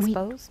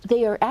exposed?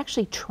 They are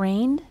actually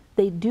trained.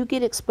 They do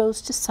get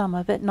exposed to some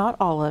of it, not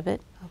all of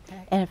it.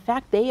 Okay. And in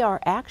fact, they are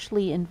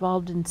actually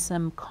involved in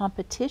some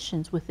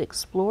competitions with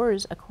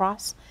explorers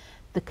across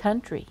the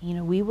country. You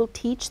know, we will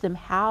teach them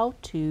how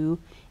to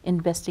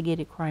investigate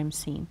a crime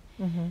scene.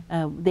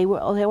 They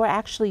will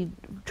actually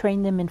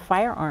train them in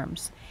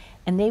firearms,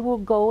 and they will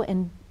go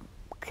and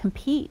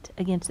compete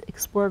against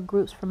explorer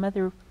groups from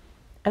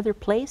other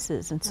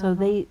places. And so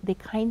they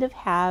kind of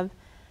have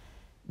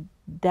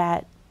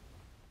that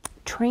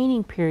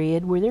training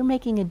period where they're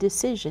making a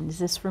decision: is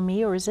this for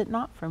me or is it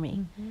not for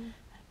me?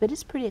 But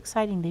it's pretty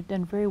exciting. They've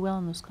done very well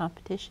in those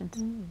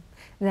competitions.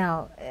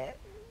 Now,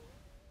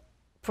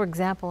 for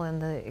example, in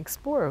the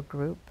Explorer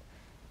group,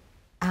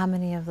 how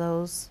many of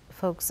those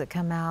folks that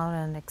come out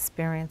and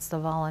experience the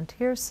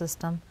volunteer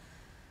system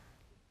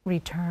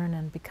return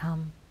and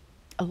become?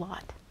 A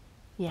lot.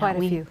 Yeah, quite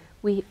a few.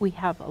 We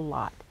have a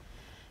lot.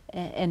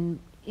 And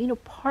you know,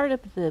 part of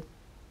an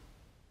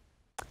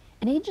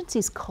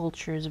agency's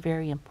culture is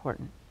very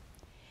important.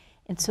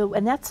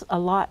 And that's a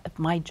lot of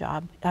my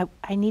job.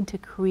 I need to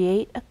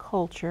create a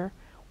culture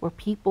where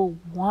people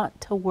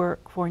want to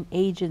work for an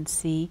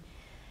agency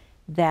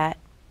that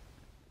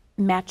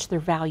match their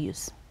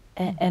values.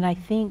 And I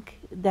think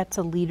that's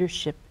a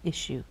leadership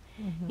issue.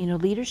 You know,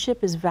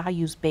 leadership is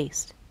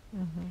values-based.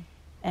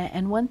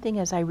 And one thing,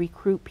 as I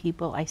recruit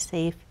people, I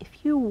say,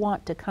 if you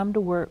want to come to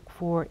work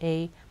for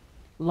a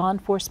law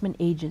enforcement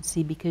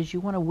agency because you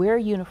want to wear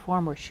a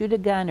uniform or shoot a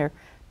gun or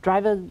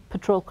drive a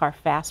patrol car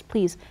fast,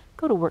 please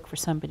go to work for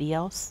somebody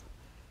else.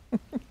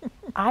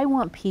 I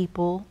want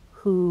people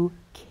who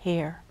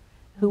care,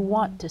 who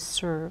want to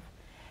serve.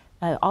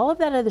 All of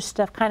that other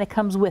stuff kind of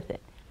comes with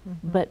it.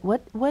 But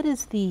what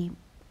is the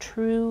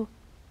true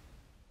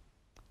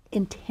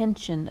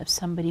intention of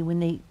somebody when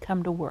they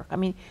come to work? I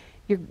mean,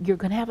 you're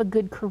going to have a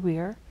good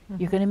career.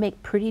 You're going to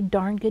make pretty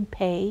darn good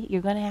pay.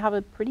 You're going to have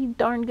a pretty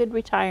darn good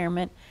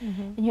retirement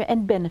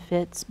and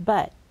benefits.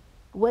 But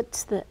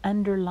what's the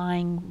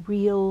underlying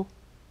real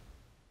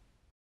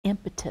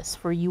impetus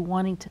for you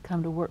wanting to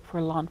come to work for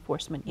a law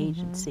enforcement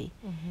agency?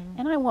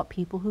 And I want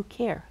people who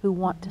care, who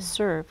want to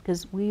serve,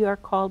 because we are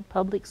called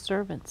public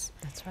servants.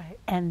 That's right.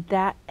 And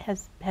that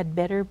had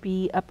better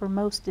be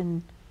uppermost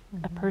in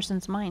a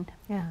person's mind.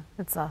 Yeah,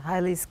 it's a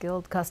highly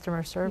skilled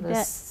customer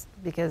service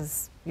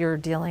because you're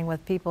dealing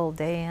with people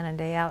day in and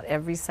day out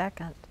every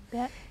second.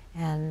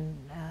 And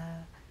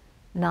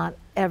not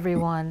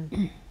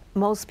everyone,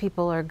 most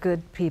people are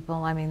good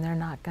people. I mean, they're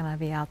not going to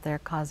be out there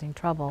causing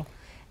trouble.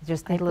 They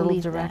just need a little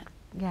need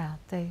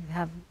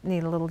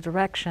a little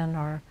direction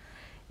or,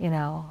 you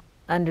know,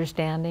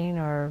 understanding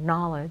or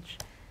knowledge.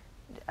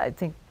 I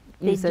think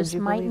they just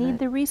might need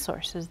the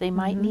resources. They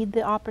might need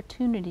the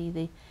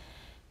opportunity.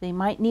 They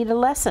might need a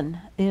lesson,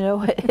 you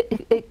know,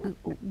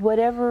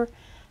 whatever.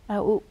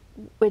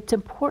 It's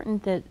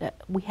important that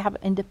we have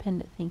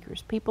independent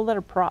thinkers, people that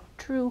are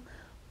true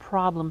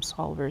problem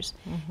solvers,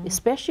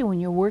 especially when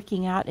you're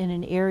working out in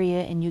an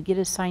area and you get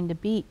assigned a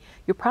beat.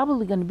 You're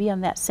probably going to be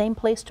on that same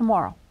place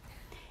tomorrow.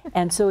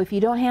 And so if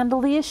you don't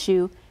handle the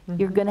issue,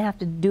 you're going to have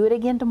to do it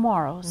again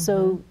tomorrow.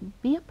 So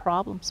be a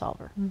problem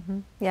solver.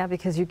 Yeah,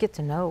 because you get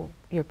to know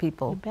your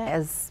people,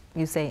 as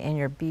you say, in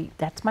your beat.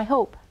 That's my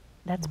hope.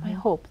 That's my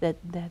hope, that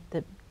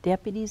the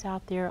deputies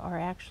out there are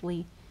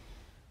actually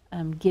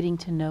getting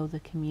to know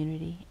the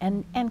community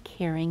and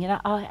caring.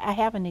 And I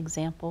have an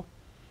example.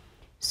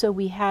 So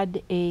we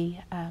had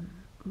it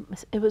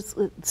was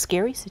a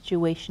scary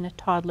situation. A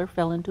toddler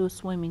fell into a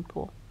swimming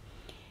pool.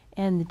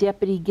 And the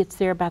deputy gets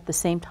there about the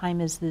same time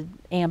as the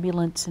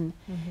ambulance, and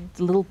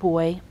the little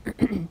boy,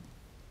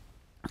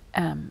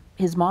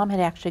 his mom had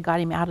actually got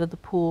him out of the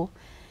pool.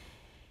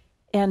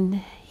 And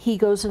he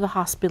goes to the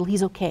hospital.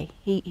 He's okay.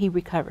 He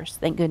recovers,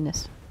 thank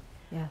goodness.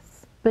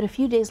 Yes. But a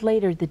few days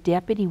later, the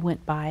deputy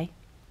went by,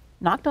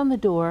 knocked on the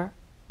door,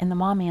 and the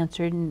mom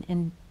answered,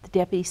 and the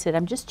deputy said,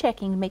 "I'm just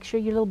checking to make sure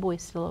your little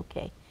boy's still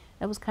okay."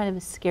 That was kind of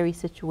a scary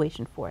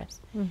situation for us.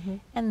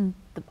 And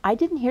I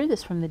didn't hear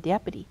this from the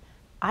deputy.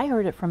 I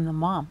heard it from the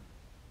mom.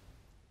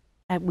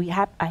 I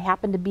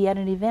happened to be at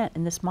an event,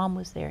 and this mom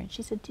was there, and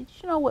she said, "Did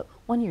you know what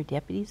one of your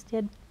deputies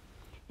did?"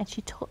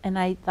 And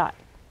I thought,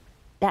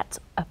 that's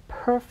a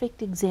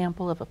perfect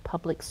example of a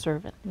public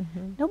servant.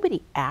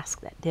 Nobody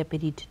asked that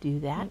deputy to do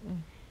that.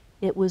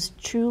 It was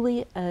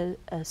truly a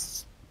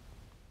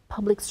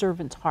public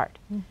servant's heart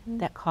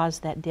that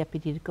caused that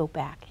deputy to go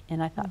back.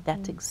 And I thought,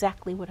 that's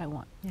exactly what I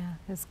want. Yeah,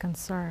 his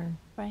concern.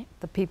 Right.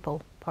 The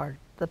people part,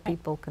 the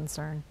people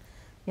concern.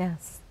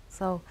 Yes.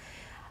 So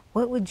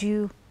what would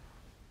you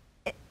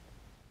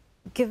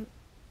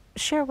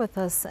share with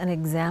us an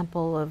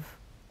example of,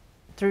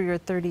 through your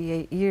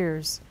 38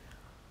 years,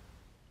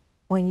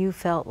 when you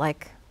felt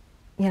like,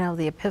 you know,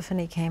 the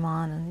epiphany came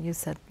on and you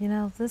said, you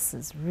know, this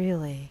is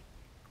really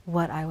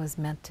what I was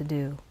meant to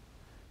do?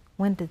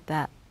 When did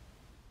that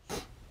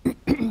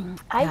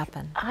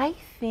happen? I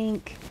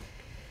think,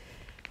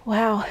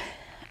 wow,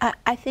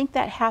 I think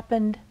that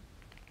happened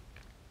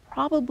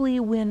probably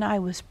when I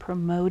was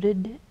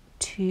promoted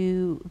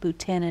to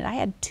lieutenant. I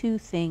had two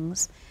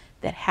things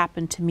that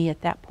happened to me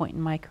at that point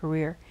in my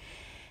career.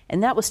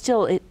 And that was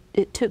still,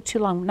 it took too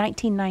long,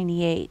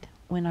 1998,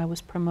 when I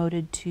was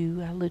promoted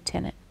to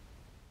lieutenant.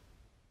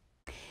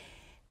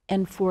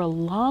 And for a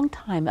long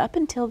time, up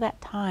until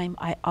that time,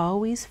 I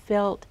always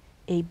felt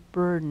a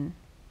burden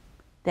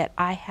that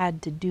I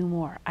had to do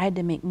more. I had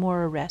to make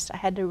more arrests. I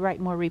had to write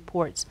more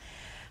reports.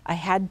 I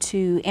had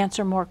to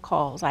answer more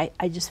calls. I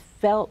just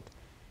felt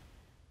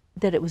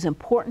that it was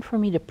important for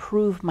me to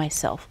prove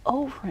myself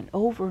over and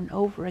over and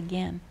over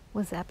again.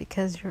 Was that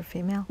because you're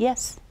female?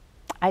 Yes.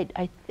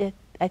 I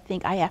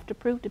think I have to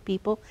prove to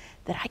people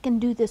that I can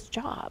do this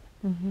job.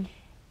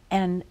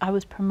 And I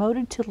was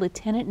promoted to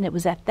lieutenant, and it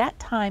was at that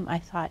time I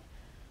thought,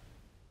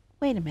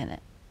 wait a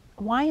minute,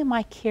 why am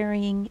I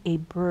carrying a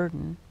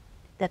burden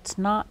that's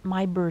not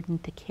my burden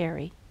to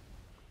carry?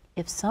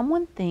 If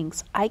someone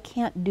thinks I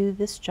can't do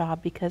this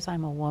job because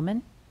I'm a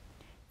woman,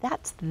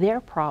 that's their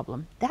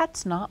problem.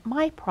 That's not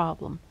my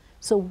problem.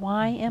 So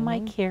why am I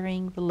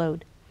carrying the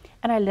load?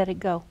 And I let it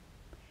go.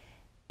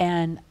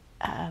 And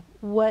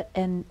what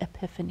an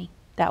epiphany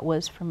that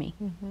was for me,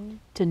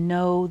 to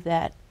know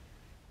that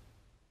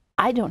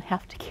I don't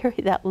have to carry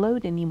that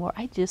load anymore.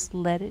 I just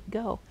let it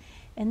go.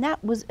 And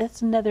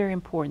that's another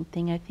important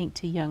thing, I think,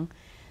 to young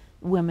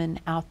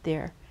women out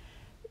there.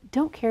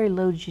 Don't carry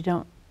loads you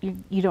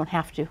don't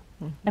have to.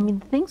 I mean,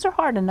 things are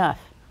hard enough.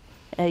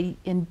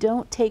 And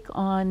don't take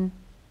on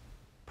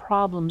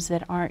problems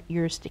that aren't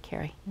yours to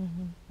carry.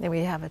 Yeah,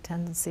 we have a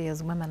tendency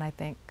as women, I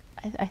think,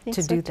 I think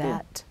to so do too.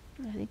 that.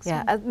 I think so.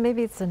 Yeah,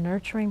 maybe it's the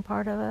nurturing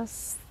part of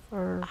us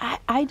Or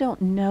I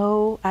don't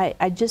know.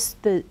 I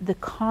just, the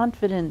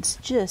confidence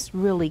just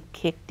really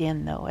kicked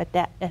in though at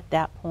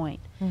that point.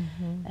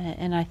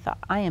 And I thought,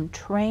 I am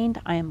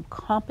trained, I am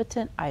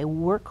competent, I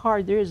work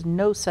hard. There is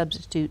no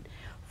substitute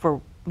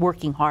for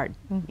working hard.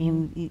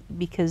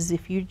 Because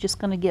if you're just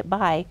going to get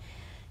by,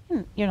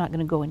 you're not going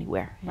to go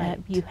anywhere.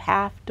 Right. You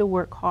have to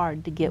work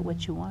hard to get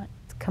what you want.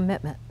 it's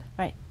commitment.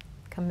 Right.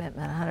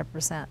 Commitment,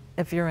 100%.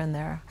 If you're in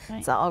there, Right.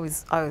 it's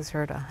always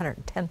heard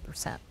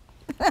 110%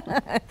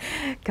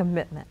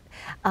 commitment.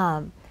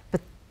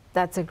 But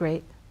that's a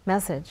great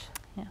message,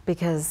 Yeah.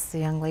 because the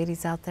young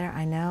ladies out there,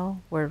 I know,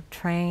 were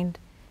trained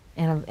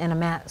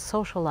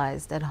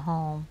socialized at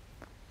home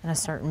in a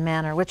certain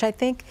manner, which I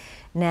think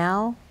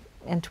now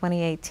in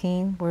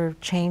 2018 we're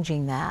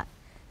changing that,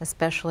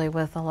 especially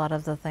with a lot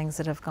of the things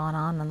that have gone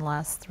on in the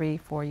last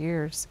 3-4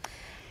 years.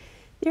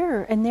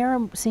 There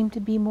seem to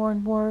be more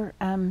and more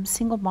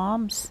single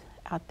moms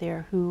out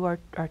there who are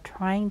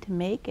trying to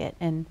make it,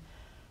 and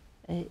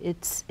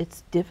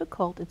it's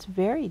difficult. It's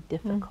very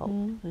difficult.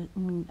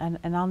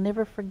 And I'll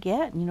never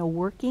forget,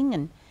 working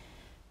and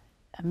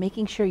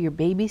making sure your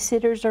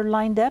babysitters are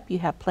lined up. You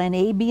have plan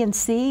A, B, and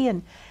C,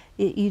 and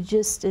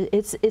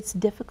it's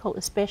difficult,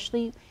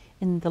 especially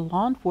in the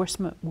law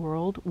enforcement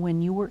world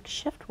when you work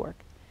shift work.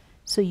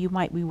 So you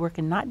might be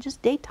working not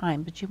just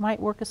daytime, but you might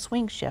work a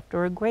swing shift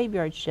or a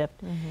graveyard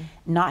shift,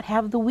 not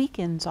have the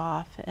weekends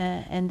off,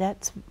 and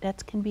that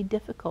can be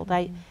difficult.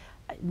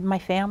 My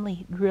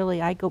family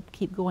really,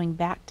 keep going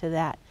back to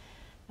that,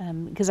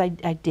 because I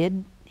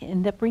did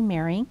end up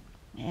remarrying,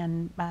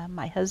 and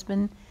my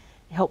husband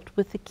helped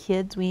with the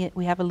kids.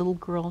 We have a little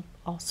girl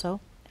also.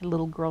 A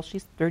little girl.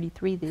 She's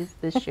 33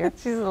 this year.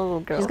 She's a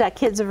little girl. She's got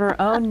kids of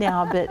her own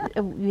now,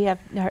 but we have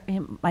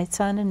my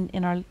son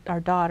and our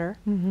daughter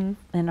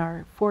and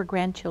our 4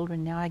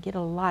 grandchildren now. I get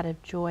a lot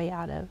of joy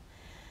out of.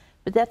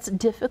 But that's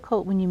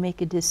difficult when you make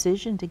a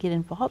decision to get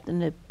involved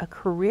in a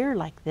career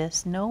like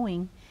this,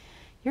 knowing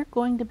you're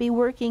going to be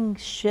working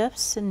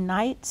shifts and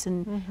nights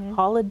and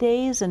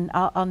holidays. And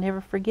I'll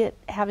never forget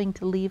having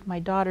to leave my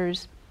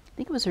daughter's, I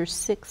think it was her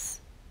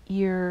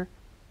 6-year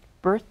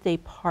birthday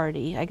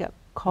party. I got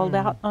called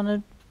out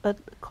on a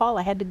call.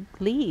 I had to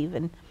leave,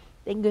 and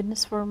thank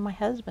goodness for my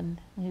husband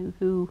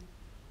who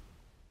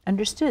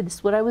understood this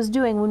is what I was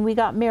doing when we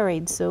got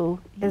married. So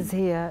Is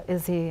he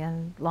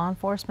in law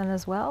enforcement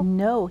as well?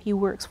 no, he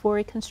works for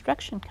a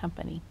construction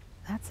company.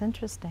 That's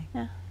interesting.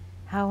 Yeah.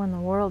 How in the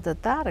world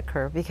did that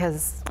occur?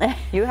 Because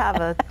you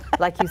have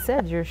like you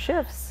said, your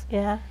shifts.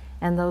 Yeah.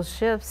 And those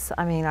shifts,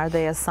 I mean, are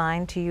they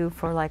assigned to you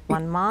for like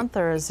 1 month,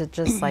 or is it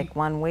just like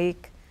 1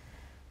 week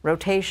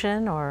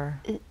rotation,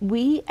 or?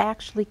 We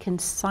actually can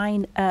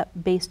sign up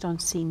based on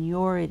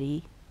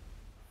seniority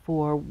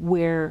for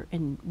where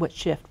and what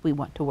shift we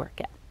want to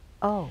work at.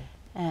 Oh.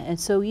 And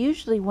so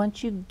usually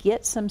once you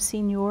get some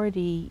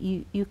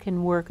seniority, you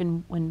can work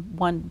in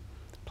one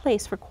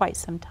place for quite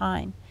some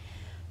time.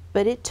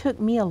 But it took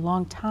me a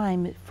long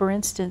time. For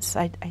instance,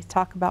 I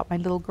talk about my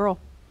little girl.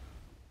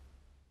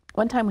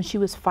 One time when she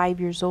was 5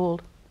 years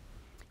old,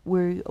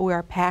 we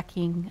are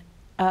packing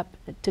up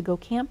to go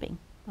camping.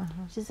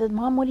 She said,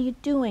 "Mom, what are you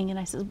doing?" And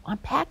I said, "I'm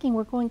packing,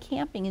 we're going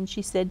camping." And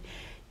she said,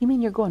 "You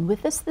mean you're going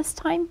with us this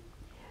time?"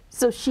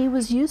 So she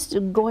was used to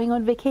going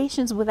on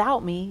vacations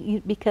without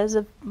me because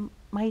of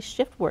my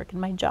shift work and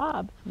my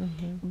job.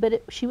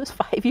 But she was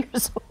 5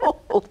 years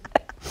old.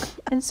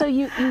 And so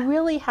you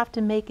really have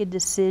to make a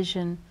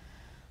decision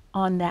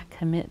on that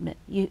commitment.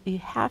 You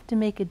have to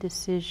make a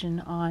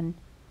decision on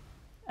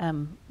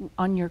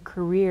your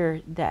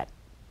career, that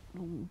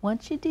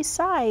once you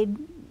decide,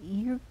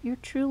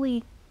 you're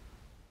truly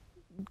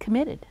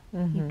committed.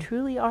 You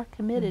truly are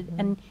committed.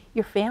 And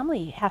your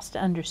family has to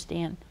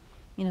understand,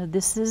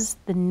 this is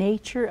the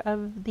nature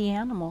of the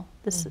animal.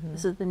 This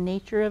is the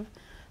nature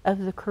of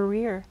the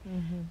career.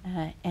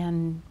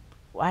 And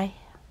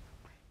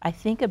I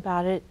think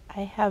about it,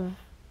 I have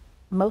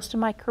most of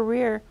my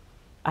career,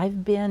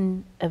 I've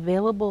been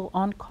available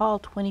on call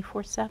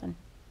 24/7.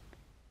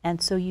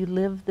 And so you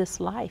live this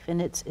life, and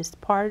it's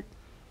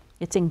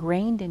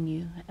ingrained in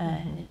you.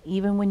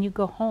 Even when you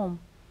go home,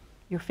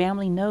 your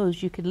family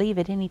knows you could leave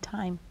at any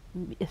time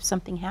if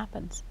something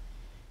happens.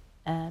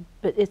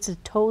 But it's a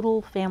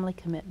total family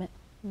commitment.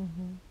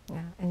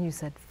 Yeah, and you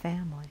said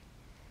family,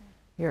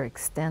 your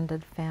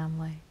extended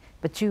family.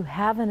 But you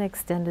have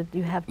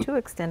you have 2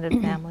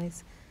 extended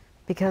families,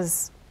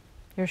 because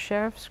your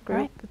sheriff's group,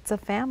 Right. it's a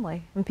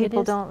family, and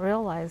people is. don't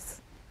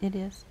realize It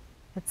is.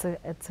 it's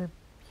a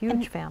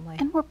huge family.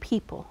 And we're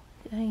people.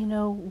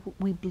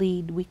 We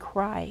bleed, we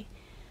cry,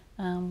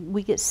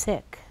 we get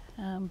sick.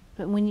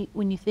 But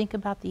when you think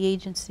about the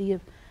agency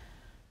of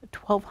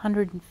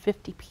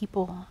 1,250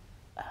 people,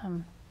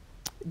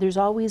 there's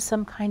always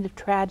some kind of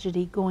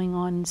tragedy going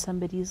on in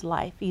somebody's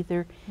life.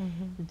 Either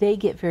they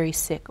get very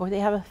sick, or they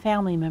have a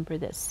family member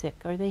that's sick,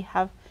 or they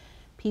have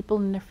people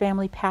in their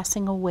family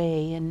passing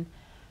away. And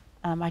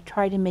I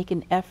try to make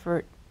an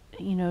effort.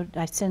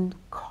 I send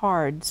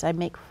cards, I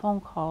make phone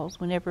calls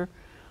whenever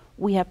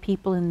we have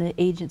people in the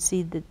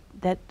agency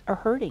that are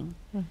hurting.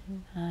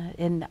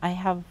 And I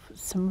have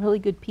some really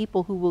good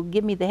people who will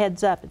give me the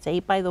heads up and say, hey,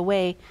 by the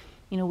way,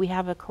 you know, we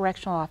have a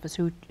correctional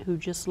officer who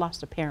just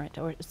lost a parent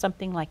or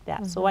something like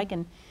that. So I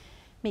can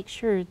make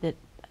sure that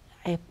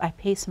I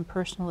pay some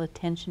personal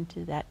attention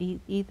to that,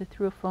 either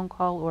through a phone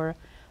call or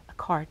a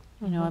card.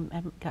 You know,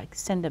 I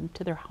send them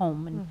to their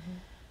home, and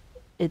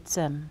it's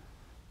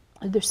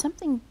there's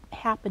something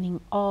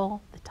happening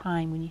all the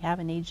time when you have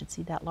an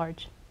agency that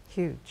large.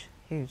 Huge,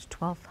 huge,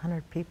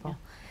 1,200 people. Yeah.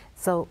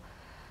 So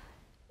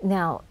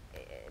now,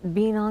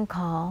 being on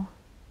call,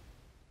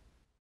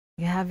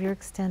 you have your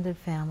extended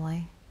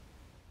family.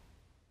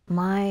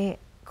 My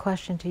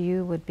question to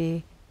you would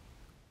be,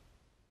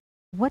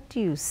 what do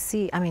you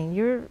see? I mean,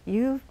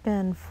 you've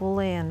been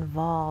fully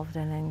involved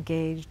and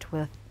engaged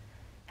with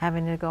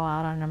having to go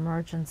out on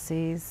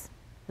emergencies.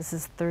 This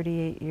is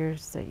 38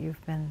 years that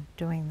you've been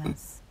doing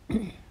this.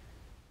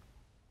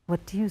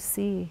 What do you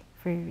see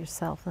for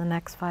yourself in the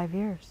next 5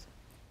 years?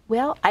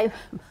 Well,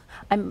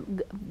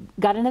 I'm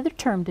got another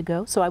term to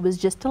go, so I was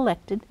just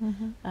elected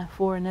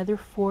for another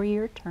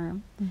 4-year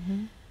term.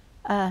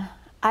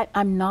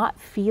 I'm not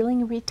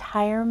feeling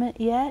retirement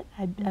yet.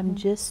 I'm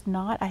just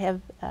not. I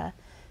have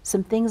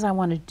some things I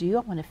want to do. I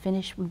want to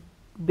finish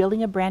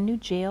building a brand new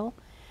jail.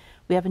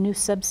 We have a new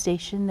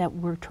substation that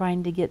we're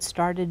trying to get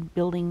started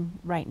building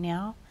right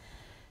now.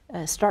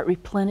 Start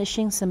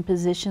replenishing some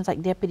positions,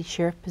 like deputy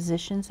sheriff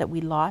positions that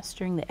we lost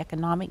during the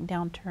economic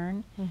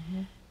downturn.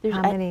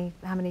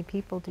 How many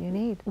people do you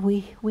need?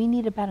 We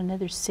need about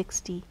another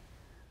 60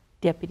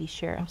 deputy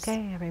sheriffs.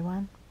 Okay,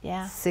 everyone.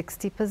 Yeah.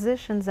 60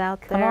 positions out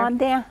there. Come on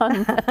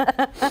down.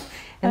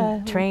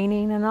 And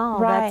training and all.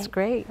 Right, that's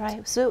great.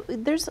 Right. So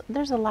there's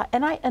a lot,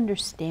 and I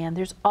understand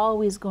there's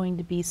always going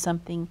to be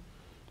something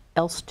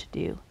else to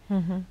do.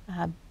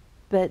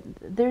 But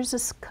there's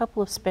a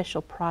couple of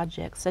special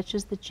projects, such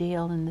as the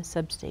jail and the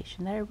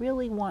substation, that I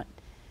really want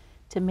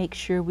to make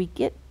sure we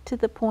get to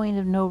the point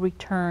of no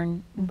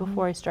return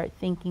before I start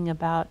thinking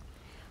about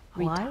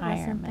retirement. I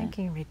wasn't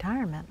thinking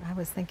retirement. I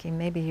was thinking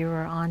maybe you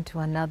were on to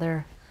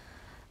another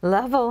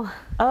level.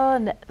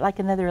 Oh, like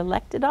another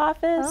elected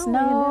office? Oh,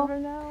 no. You never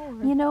know.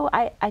 You know,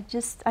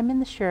 I'm in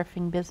the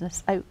sheriffing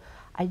business.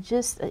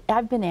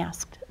 I've been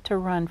asked to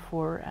run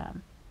for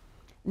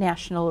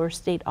national or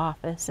state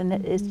office, and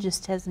it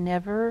just has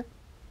never,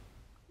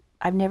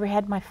 I've never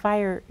had my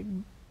fire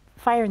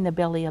in the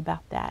belly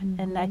about that.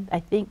 And I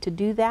think to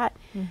do that,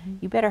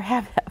 you better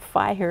have that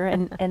fire,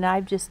 and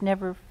I've just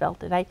never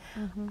felt it.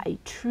 I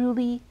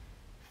truly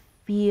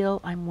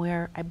feel I'm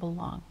where I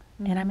belong,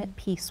 and I'm at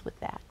peace with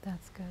that.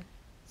 That's good.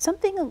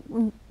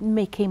 Something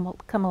may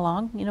come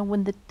along, you know,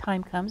 when the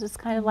time comes. It's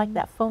kind of like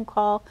that phone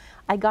call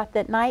I got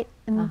that night,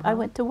 and I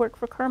went to work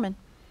for Kerman.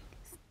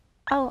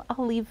 I'll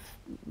leave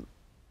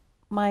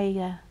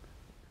my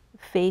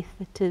faith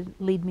to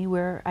lead me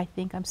where I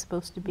think I'm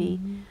supposed to be.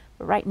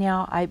 But right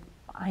now,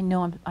 I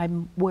know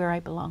I'm where I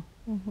belong.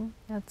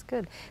 That's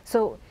good.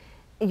 So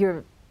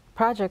your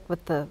project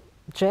with the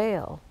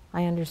jail,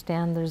 I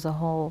understand there's a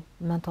whole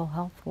mental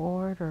health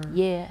ward, or?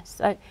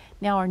 Yes.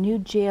 Now our new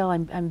jail,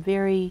 I'm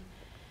very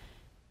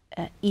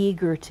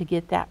eager to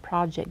get that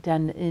project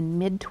done. In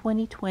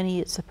mid-2020,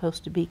 it's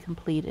supposed to be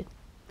completed.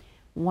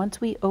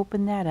 Once we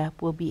open that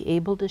up, we'll be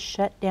able to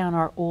shut down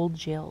our old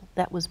jail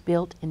that was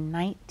built in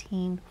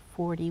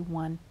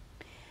 1941.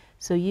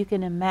 So you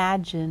can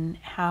imagine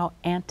how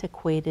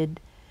antiquated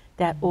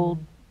that old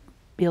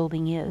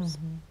building is.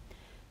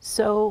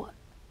 So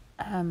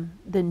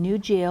the new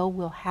jail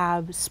will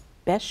have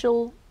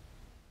special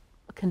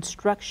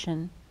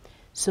construction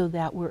so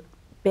that we're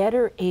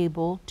better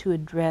able to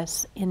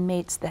address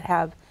inmates that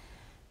have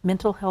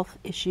mental health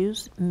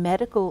issues,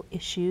 medical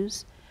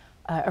issues,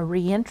 a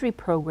reentry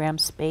program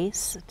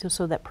space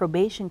so that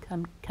probation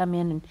come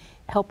in and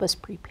help us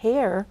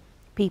prepare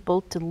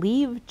people to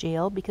leave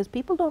jail, because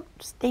people don't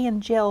stay in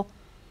jail,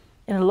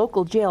 in a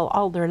local jail,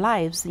 all their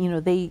lives. You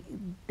know,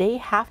 they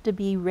have to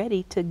be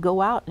ready to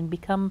go out and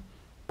become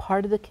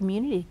part of the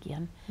community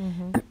again.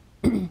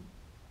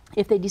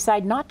 If they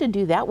decide not to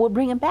do that, we'll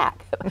bring them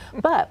back.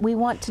 But we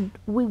want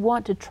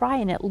to try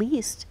and at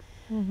least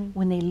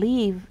when they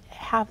leave,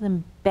 have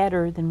them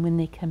better than when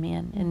they come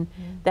in. And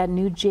that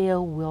new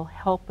jail will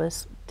help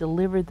us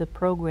deliver the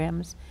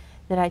programs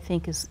that I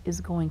think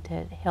is going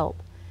to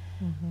help.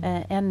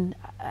 And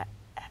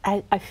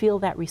I feel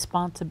that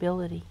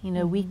responsibility. You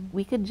know,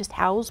 we could just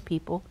house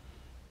people,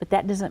 but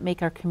that doesn't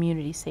make our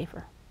community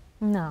safer.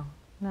 No,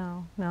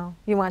 no, no.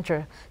 You want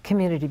your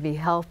community to be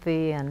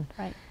healthy and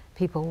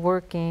people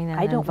working and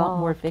I don't involved. want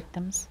more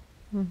victims.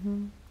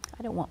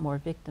 I don't want more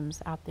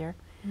victims out there.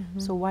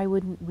 So why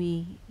wouldn't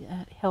we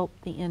help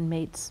the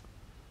inmates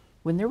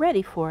when they're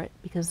ready for it?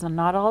 Because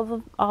not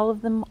all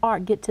of them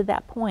get to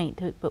that point,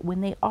 but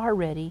when they are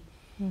ready,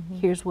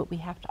 here's what we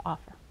have to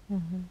offer.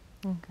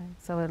 Okay,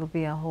 so it'll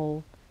be a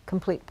whole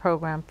complete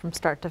program from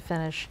start to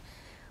finish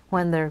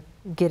when they're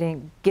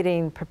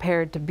getting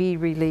prepared to be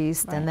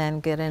released, and then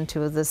get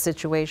into the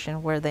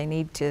situation where they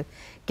need to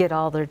get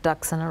all their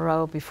ducks in a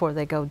row before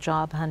they go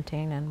job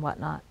hunting and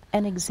whatnot.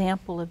 An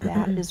example of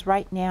that is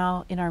right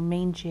now in our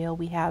main jail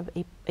we have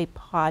a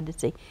pod.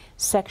 It's a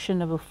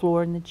section of a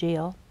floor in the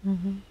jail,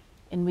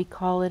 and we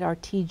call it our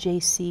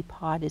TJC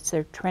pod. It's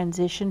their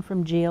transition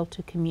from jail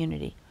to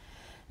community.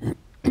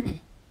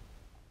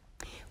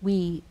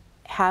 We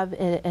have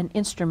an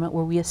instrument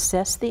where we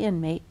assess the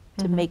inmate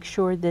to make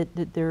sure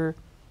that they're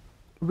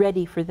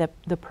ready for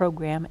the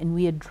program, and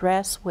we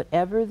address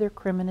whatever their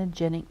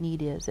criminogenic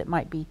need is. It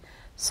might be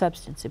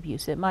substance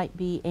abuse, it might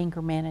be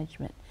anger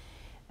management,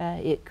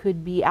 it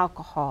could be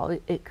alcohol,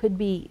 it could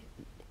be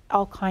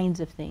all kinds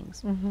of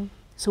things.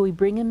 So we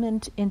bring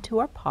them into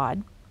our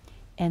pod,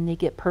 and they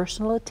get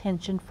personal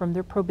attention from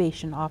their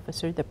probation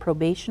officer. The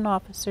probation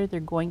officer they're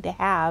going to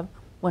have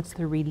once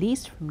they're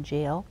released from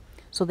jail,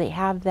 so they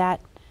have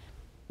that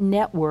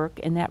network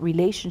and that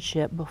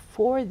relationship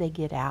before they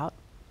get out.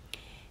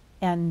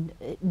 And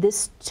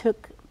this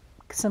took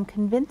some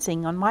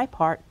convincing on my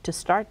part to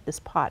start this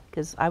pod,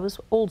 because I was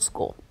old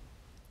school.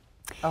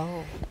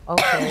 Oh,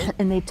 okay.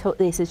 And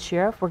they said,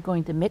 Sheriff, we're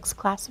going to mix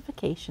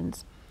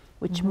classifications,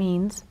 which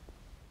means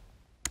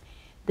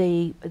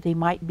they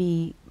might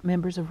be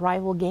members of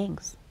rival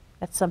gangs.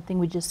 That's something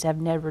we just have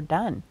never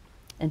done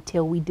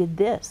until we did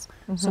this.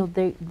 So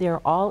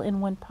they're all in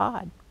one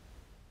pod.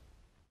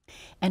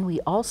 And we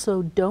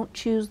also don't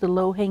choose the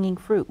low-hanging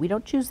fruit. We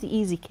don't choose the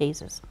easy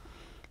cases.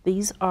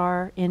 These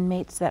are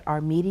inmates that are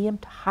medium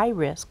to high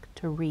risk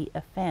to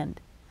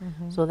re-offend.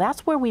 So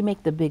that's where we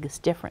make the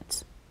biggest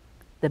difference.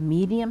 The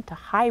medium to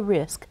high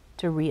risk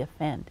to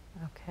re-offend.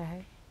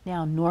 Okay.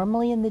 Now,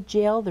 normally in the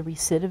jail, the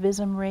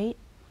recidivism rate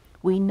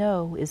we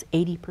know is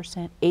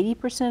 80%.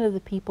 80% of the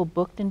people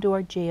booked into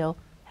our jail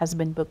has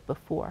been booked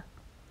before.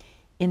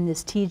 In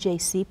this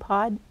TJC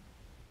pod,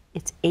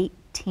 it's 18%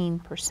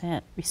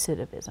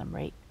 recidivism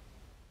rate.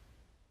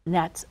 And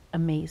that's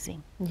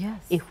amazing.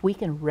 Yes. If we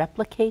can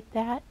replicate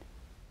that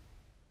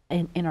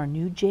in our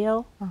new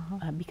jail,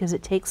 because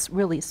it takes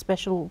really a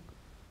special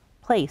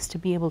place to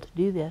be able to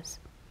do this,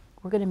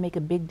 we're going to make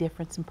a big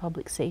difference in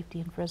public safety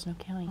in Fresno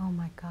County. Oh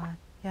my God.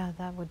 Yeah,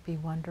 that would be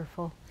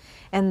wonderful.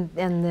 And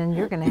then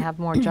you're going to have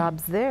more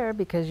jobs there,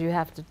 because you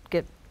have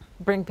to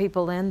bring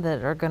people in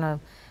that are going to,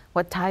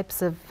 what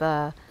types of,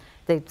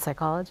 they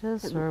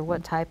psychologists, or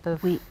what type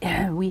of?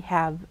 We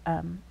have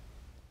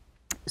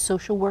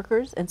social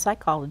workers and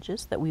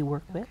psychologists that we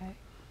work with.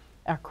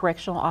 Our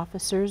correctional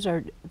officers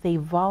they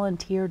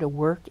volunteer to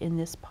work in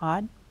this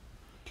pod.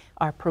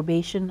 Our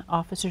probation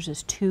officers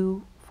is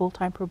 2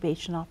 full-time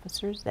probation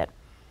officers that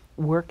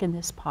work in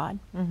this pod.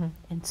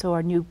 And so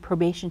our new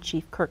probation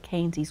chief, Kirk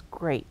Haynes, he's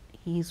great.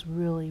 He's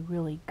really,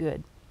 really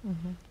good.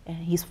 And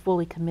he's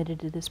fully committed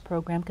to this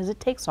program, because it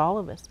takes all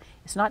of us.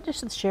 It's not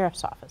just the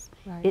sheriff's office.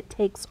 It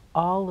takes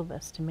all of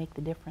us to make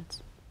the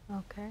difference.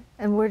 Okay.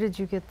 And where did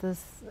you get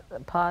this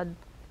pod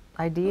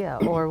idea,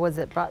 or was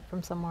it brought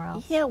from somewhere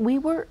else? Yeah, we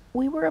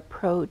were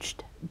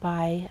approached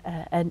by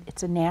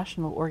it's a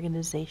national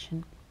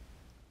organization.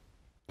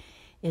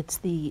 It's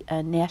the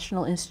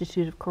National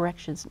Institute of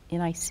Corrections,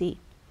 NIC.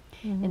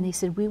 And they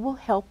said, we will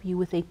help you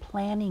with a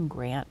planning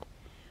grant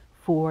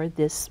for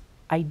this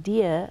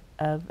idea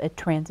of a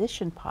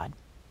transition pod.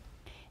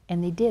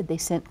 And they did. They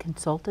sent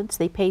consultants.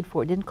 They paid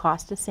for it. It didn't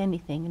cost us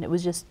anything. And it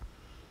was just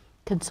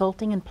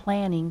consulting and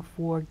planning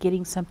for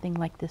getting something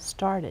like this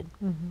started.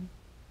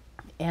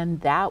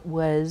 And that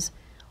was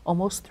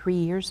almost 3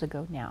 years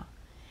ago now.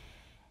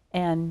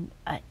 And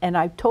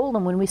I told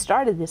them when we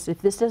started this,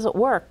 if this doesn't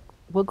work,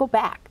 we'll go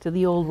back to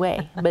the old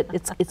way. But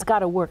it's got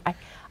to work.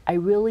 I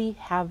really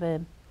have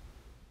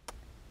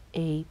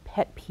a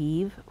pet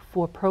peeve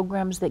for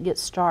programs that get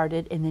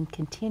started and then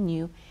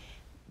continue,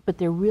 but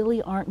there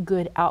really aren't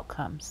good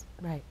outcomes.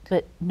 Right.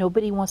 But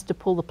nobody wants to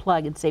pull the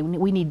plug and say,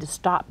 we need to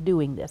stop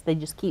doing this. They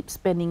just keep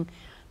spending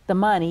the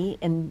money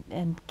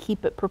and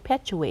keep it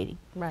perpetuating.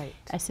 Right.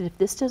 I said, if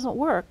this doesn't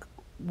work,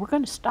 we're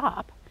going to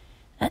stop.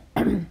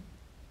 But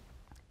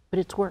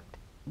it's worked.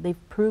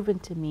 They've proven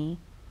to me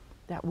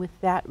that with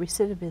that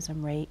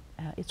recidivism rate,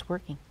 it's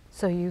working.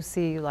 So you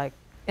see, like,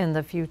 in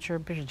the future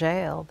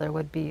jail, there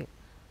would be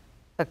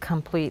a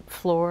complete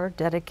floor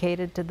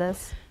dedicated to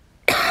this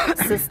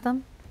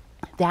system?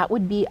 That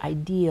would be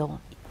ideal.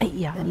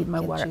 Yeah, I need my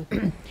water.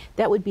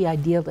 That would be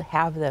ideal to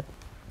have a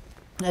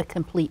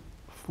complete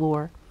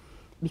floor,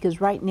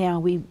 because right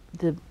now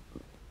the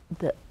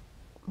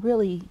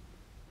really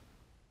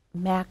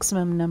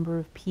maximum number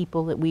of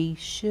people that we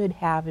should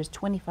have is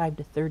 25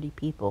 to 30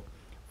 people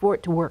for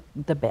it to work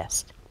the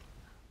best.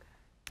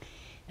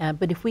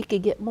 But if we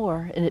could get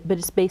more, but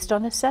it's based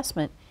on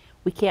assessment,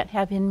 we can't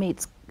have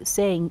inmates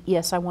saying,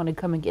 yes, I want to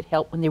come and get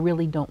help, when they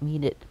really don't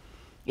need it.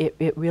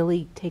 It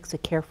really takes a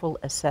careful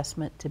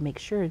assessment to make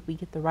sure we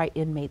get the right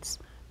inmates,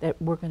 that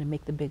we're going to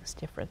make the biggest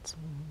difference.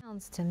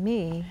 Sounds to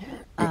me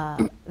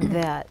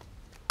that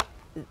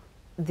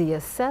the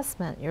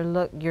assessment,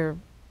 you're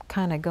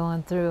kind of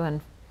going through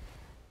and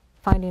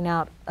finding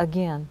out,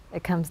 again,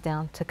 it comes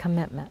down to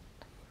commitment.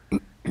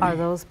 Are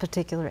those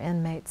particular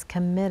inmates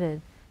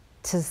committed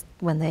to,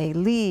 when they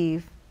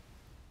leave,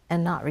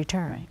 and not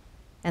return,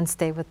 and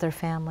stay with their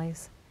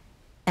families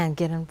and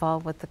get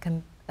involved with the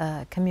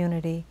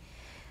community.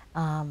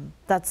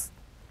 That's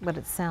what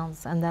it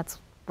sounds, and that's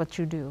what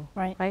you do,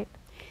 right?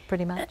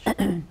 Pretty much.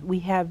 We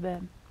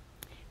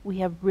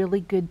have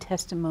really good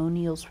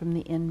testimonials from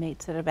the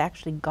inmates that have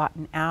actually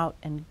gotten out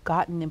and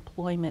gotten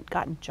employment,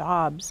 gotten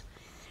jobs,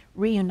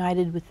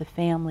 reunited with the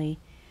family,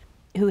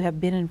 who have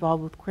been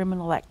involved with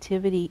criminal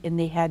activity, and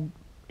they had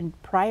in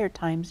prior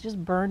times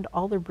just burned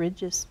all their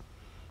bridges.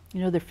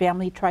 You know, their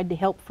family tried to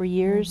help for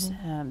years,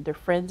 their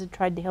friends had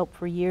tried to help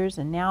for years,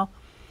 and now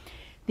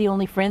the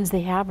only friends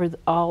they have are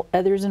all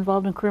others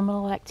involved in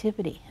criminal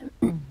activity.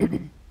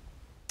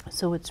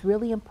 So it's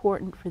really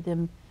important for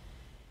them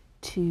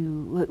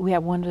to, we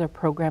have one other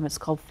program, it's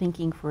called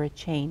Thinking for a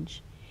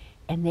Change,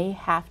 and they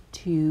have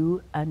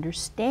to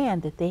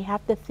understand that they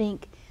have to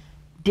think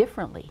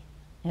differently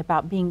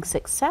about being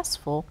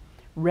successful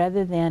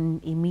rather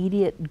than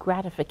immediate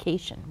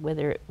gratification,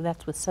 whether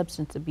that's with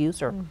substance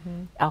abuse or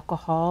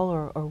alcohol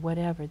or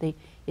whatever.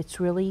 It's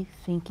really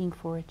thinking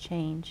for a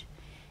change,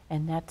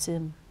 and that's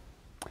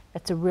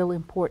a real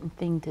important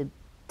thing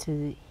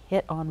to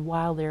hit on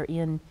while they're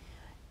in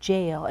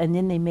jail, and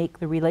then they make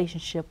the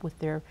relationship with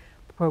their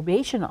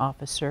probation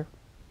officer,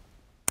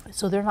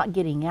 so they're not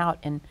getting out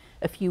and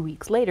a few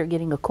weeks later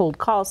getting a cold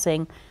call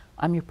saying,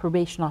 "I'm your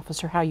probation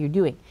officer, how you're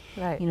doing."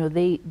 Right. You know,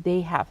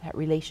 they have that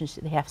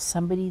relationship. They have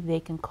somebody they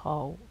can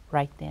call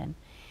right then,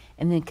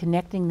 and then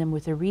connecting them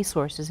with the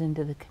resources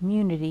into the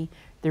community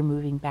they're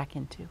moving back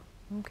into.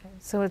 Okay,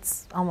 so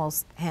it's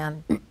almost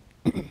hand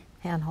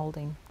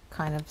holding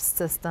kind of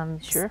system,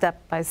 Sure.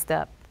 Step by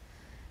step.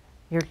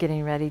 You're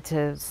getting ready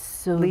to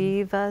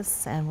leave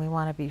us, and we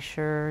want to be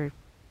sure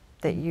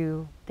that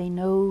you... They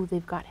know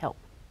they've got help.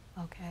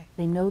 Okay.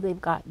 They know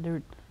they've got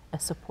a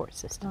support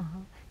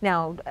system.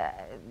 Now,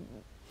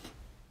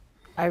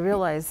 I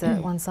realize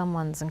that when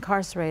someone's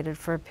incarcerated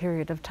for a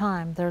period of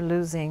time, they're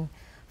losing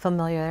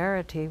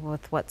familiarity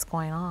with what's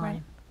going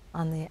on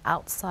the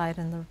outside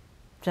in the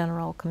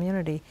general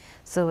community.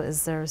 So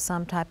is there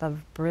some type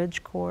of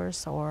bridge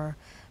course or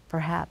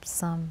perhaps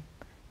some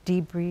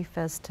debrief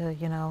as to,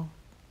 you know,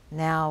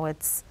 now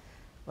it's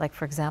like,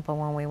 for example,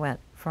 when we went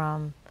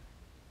from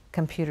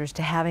computers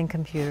to having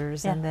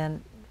computers, and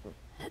then,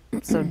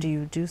 so do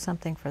you do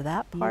something for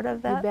that part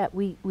of that? You bet.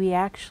 We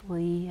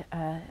actually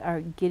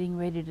are getting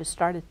ready to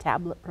start a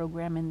tablet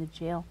program in the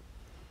jail,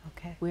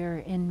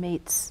 where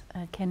inmates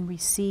can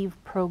receive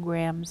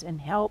programs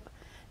and help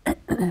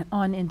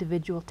on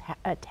individual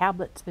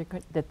tablets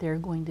that they're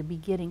going to be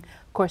getting.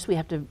 Of course, we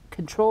have to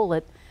control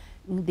it,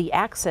 the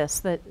access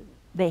that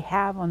they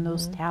have on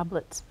those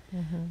tablets,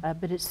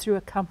 but it's through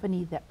a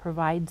company that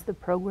provides the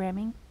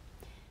programming,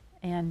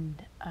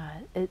 and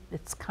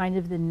it's kind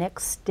of the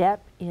next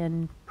step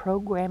in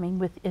programming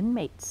with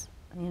inmates.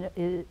 You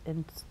know,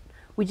 and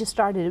we just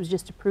started. It was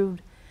just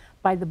approved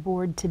by the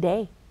board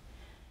today.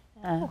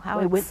 How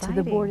we went exciting.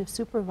 to the Board of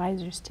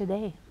Supervisors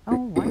today. Oh,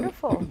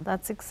 wonderful.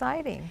 That's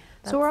exciting.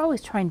 So we're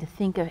always trying to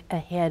think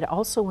ahead.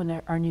 Also,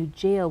 in our new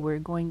jail, we're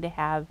going to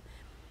have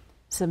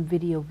some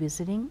video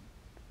visiting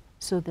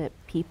so that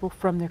people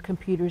from their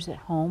computers at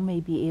home may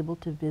be able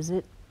to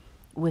visit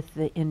with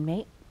the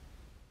inmate.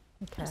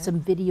 Some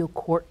video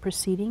court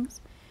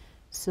proceedings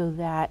so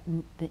that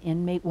the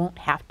inmate won't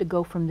have to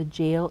go from the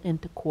jail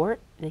into court.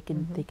 They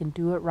can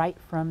do it right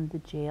from the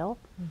jail.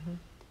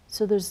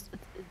 So there's,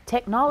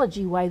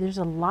 technology-wise, there's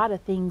a lot of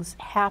things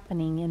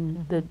happening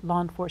in the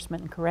law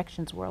enforcement and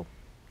corrections world.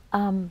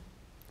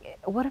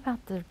 What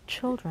about the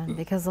children?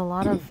 Because a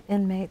lot of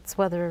inmates,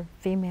 whether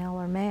female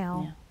or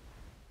male,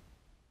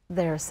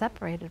 they're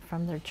separated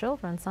from their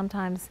children.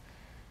 Sometimes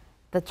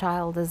the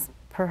child is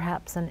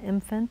perhaps an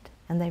infant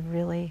and they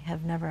really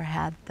have never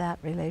had that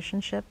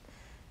relationship.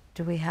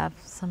 Do we have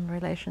some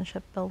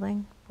relationship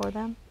building for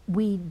them?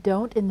 We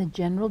don't in the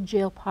general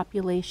jail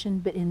population,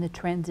 but in the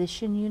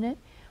transition unit,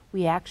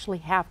 we actually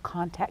have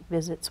contact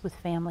visits with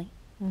family.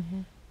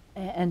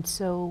 And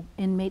so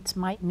inmates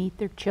might meet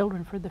their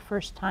children for the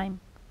first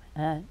time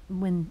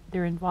when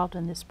they're involved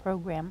in this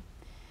program.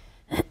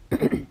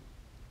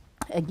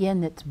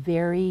 Again, it's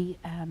very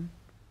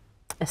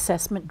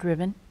assessment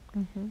driven.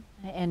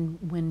 And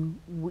when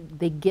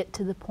they get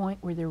to the point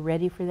where they're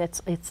ready for that,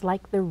 it's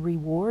like the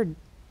reward.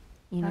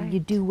 You know, you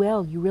do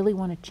well, you really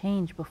want to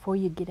change. Before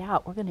you get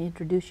out, we're going to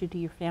introduce you to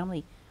your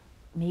family,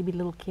 maybe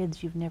little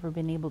kids you've never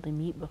been able to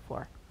meet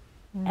before,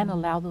 and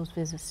allow those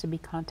visits to be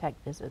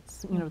contact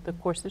visits. You know,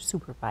 of course, they're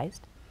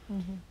supervised,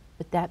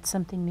 but that's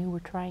something new we're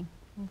trying.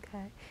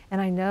 Okay. And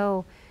I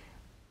know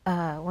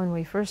when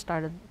we first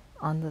started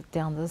on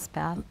down this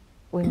path,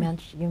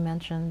 you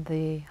mentioned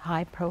the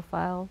high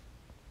profile,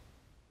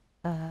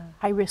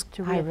 high risk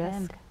to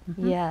reoffend.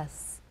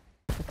 Yes.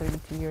 For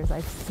 32 years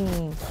I've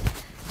seen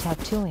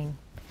tattooing,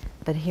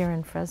 but here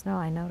in Fresno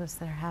I noticed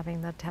they're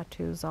having the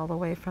tattoos all the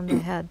way from the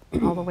head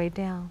all the way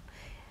down.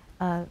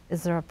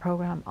 Is there a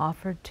program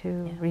offered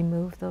to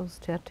remove those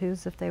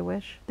tattoos if they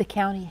wish? The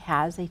county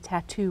has a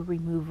tattoo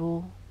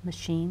removal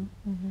machine,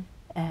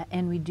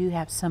 and we do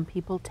have some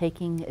people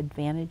taking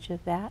advantage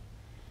of that.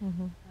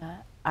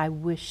 I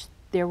wish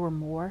there were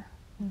more,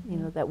 you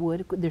know, that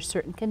would. There's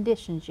certain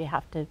conditions you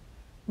have to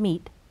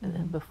meet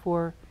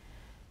before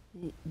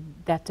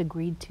that's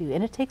agreed to.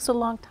 And it takes a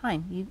long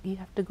time. You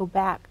have to go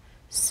back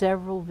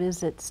several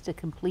visits to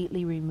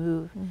completely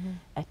remove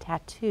a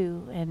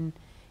tattoo. And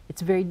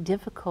it's very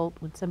difficult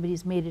when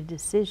somebody's made a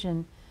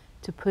decision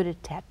to put a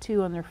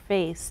tattoo on their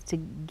face to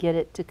get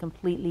it to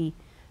completely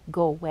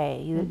go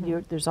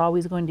away. There's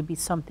always going to be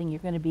something you're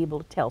going to be able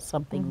to tell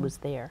something was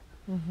there.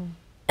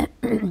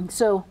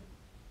 So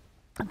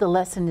the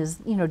lesson is,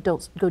 you know,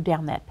 don't go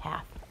down that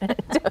path.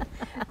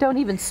 Don't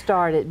even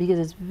start it, because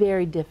it's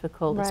very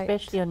difficult,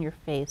 especially on your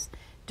face,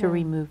 to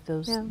remove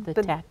those the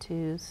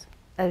tattoos.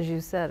 As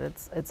you said,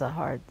 it's a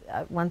hard.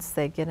 Once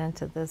they get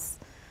into this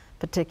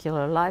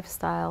particular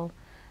lifestyle,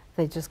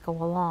 they just go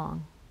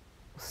along.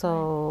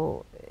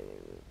 So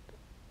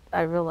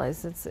I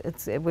realize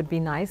it would be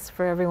nice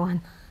for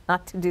everyone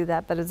not to do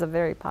that, but it's a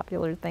very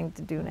popular thing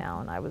to do now,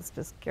 and I was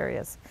just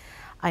curious.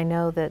 I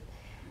know that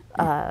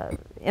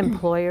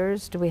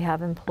employers, do we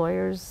have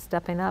employers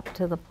stepping up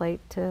to the plate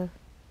to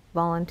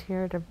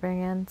volunteer to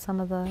bring in some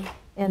of the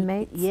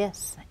inmates?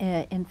 Yes.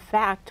 In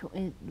fact,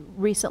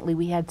 recently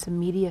we had some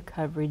media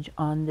coverage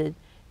on the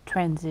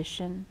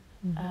transition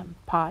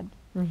pod,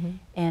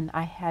 and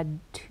I had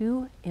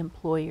 2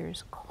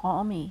 employers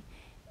call me,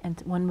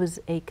 and one was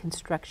a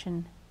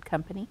construction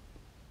company,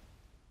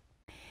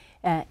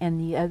 and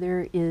the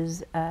other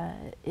is,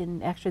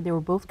 actually they were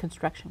both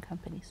construction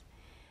companies.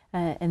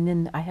 And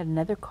then I had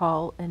another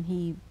call, and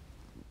he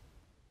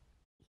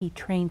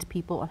trains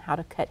people on how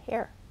to cut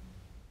hair.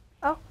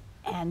 Oh.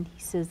 And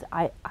he says,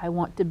 I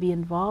want to be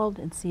involved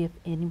and see if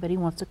anybody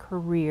wants a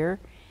career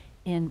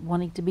in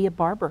wanting to be a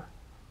barber,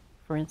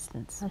 for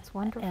instance. That's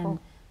wonderful. And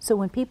so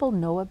when people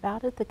know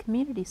about it, the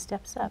community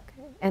steps up.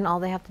 Okay. And all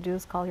they have to do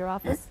is call your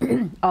office?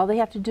 All they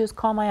have to do is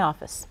call my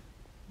office.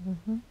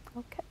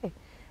 Okay.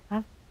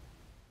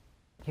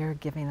 You're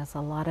giving us a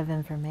lot of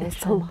information.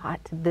 It's a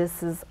lot.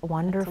 This is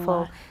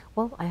wonderful.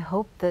 Well, I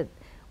hope that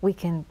we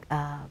can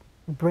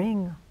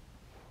bring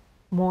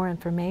more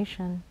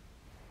information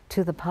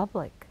to the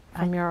public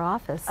from your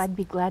office. I'd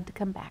be glad to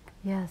come back.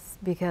 Yes,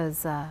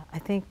 because I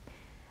think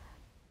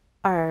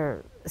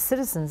our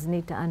citizens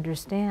need to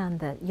understand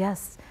that,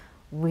 yes,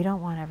 we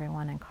don't want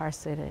everyone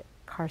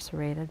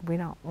incarcerated. We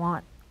don't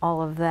want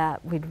all of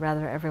that. We'd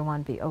rather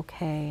everyone be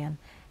okay and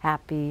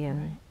happy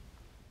and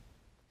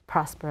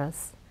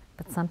prosperous.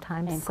 But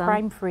sometimes and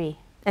crime-free.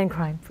 And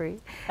crime-free.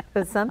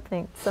 But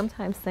sometimes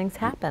things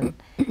happen,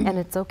 and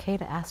it's okay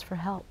to ask for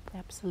help.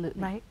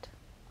 Absolutely. Right?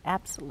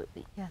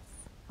 Absolutely. Yes.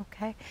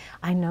 Okay.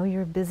 I know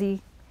you're a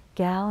busy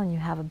gal and you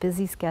have a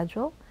busy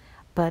schedule,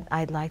 but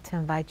I'd like to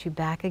invite you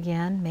back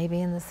again, maybe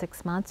in the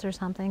 6 months or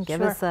something.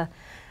 Give us a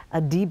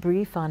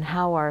debrief on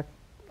how our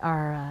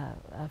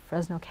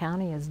Fresno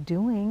County is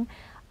doing.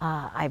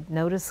 I've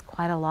noticed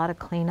quite a lot of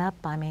cleanup.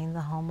 I mean, the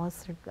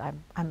homeless,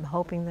 I'm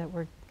hoping that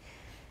we're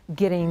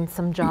getting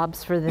some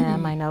jobs for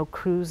them. I know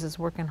Cruz is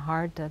working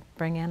hard to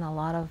bring in a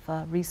lot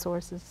of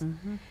resources.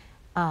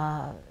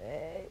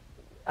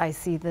 I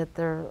see that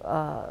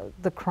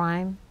the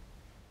crime,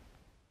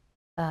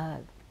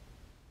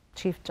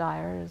 Chief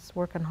Dyer is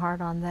working hard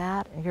on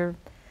that.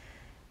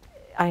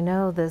 I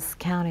know this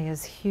county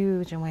is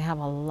huge and we have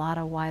a lot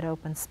of wide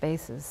open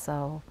spaces,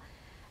 so.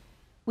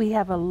 We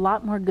have a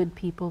lot more good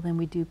people than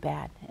we do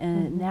bad,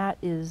 and that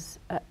is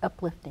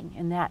uplifting,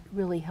 and that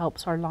really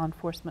helps our law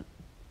enforcement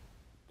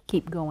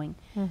keep going,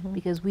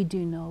 because we do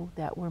know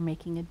that we're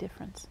making a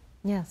difference.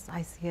 Yes,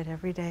 I see it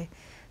every day.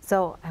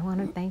 So I want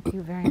to thank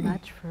you very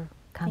much for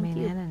coming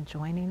in and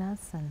joining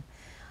us, and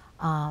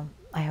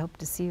I hope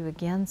to see you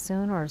again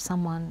soon, or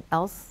someone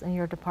else in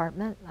your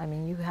department. I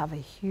mean, you have a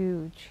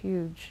huge,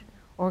 huge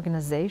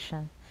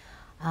organization,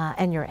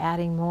 and you're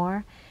adding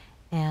more,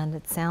 and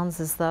it sounds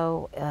as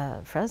though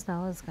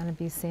Fresno is going to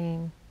be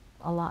seeing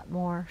a lot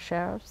more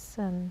sheriffs,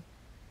 and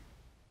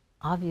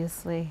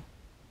obviously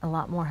a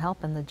lot more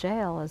help in the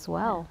jail as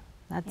well.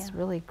 That's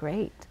really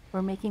great.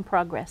 We're making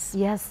progress.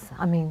 Yes,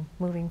 I mean,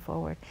 moving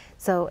forward.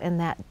 So in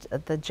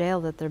the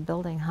jail that they're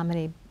building, how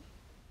many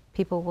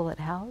people will it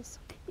house?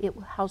 It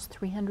will house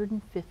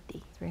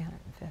 350.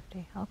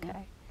 350,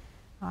 okay.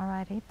 All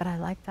righty, but I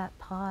like that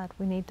pod.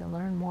 We need to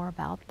learn more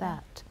about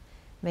that.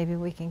 Maybe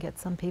we can get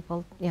some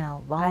people, you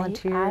know,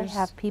 volunteers. I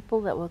have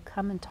people that will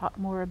come and talk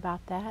more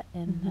about that,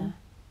 and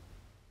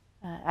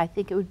I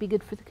think it would be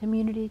good for the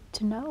community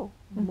to know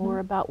more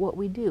about what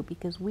we do,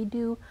 because we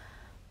do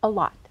a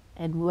lot,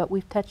 and what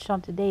we've touched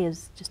on today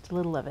is just a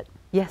little of it.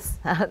 Yes,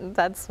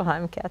 that's what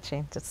I'm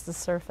catching, just the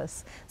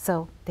surface.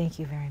 So thank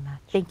you very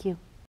much. Thank you.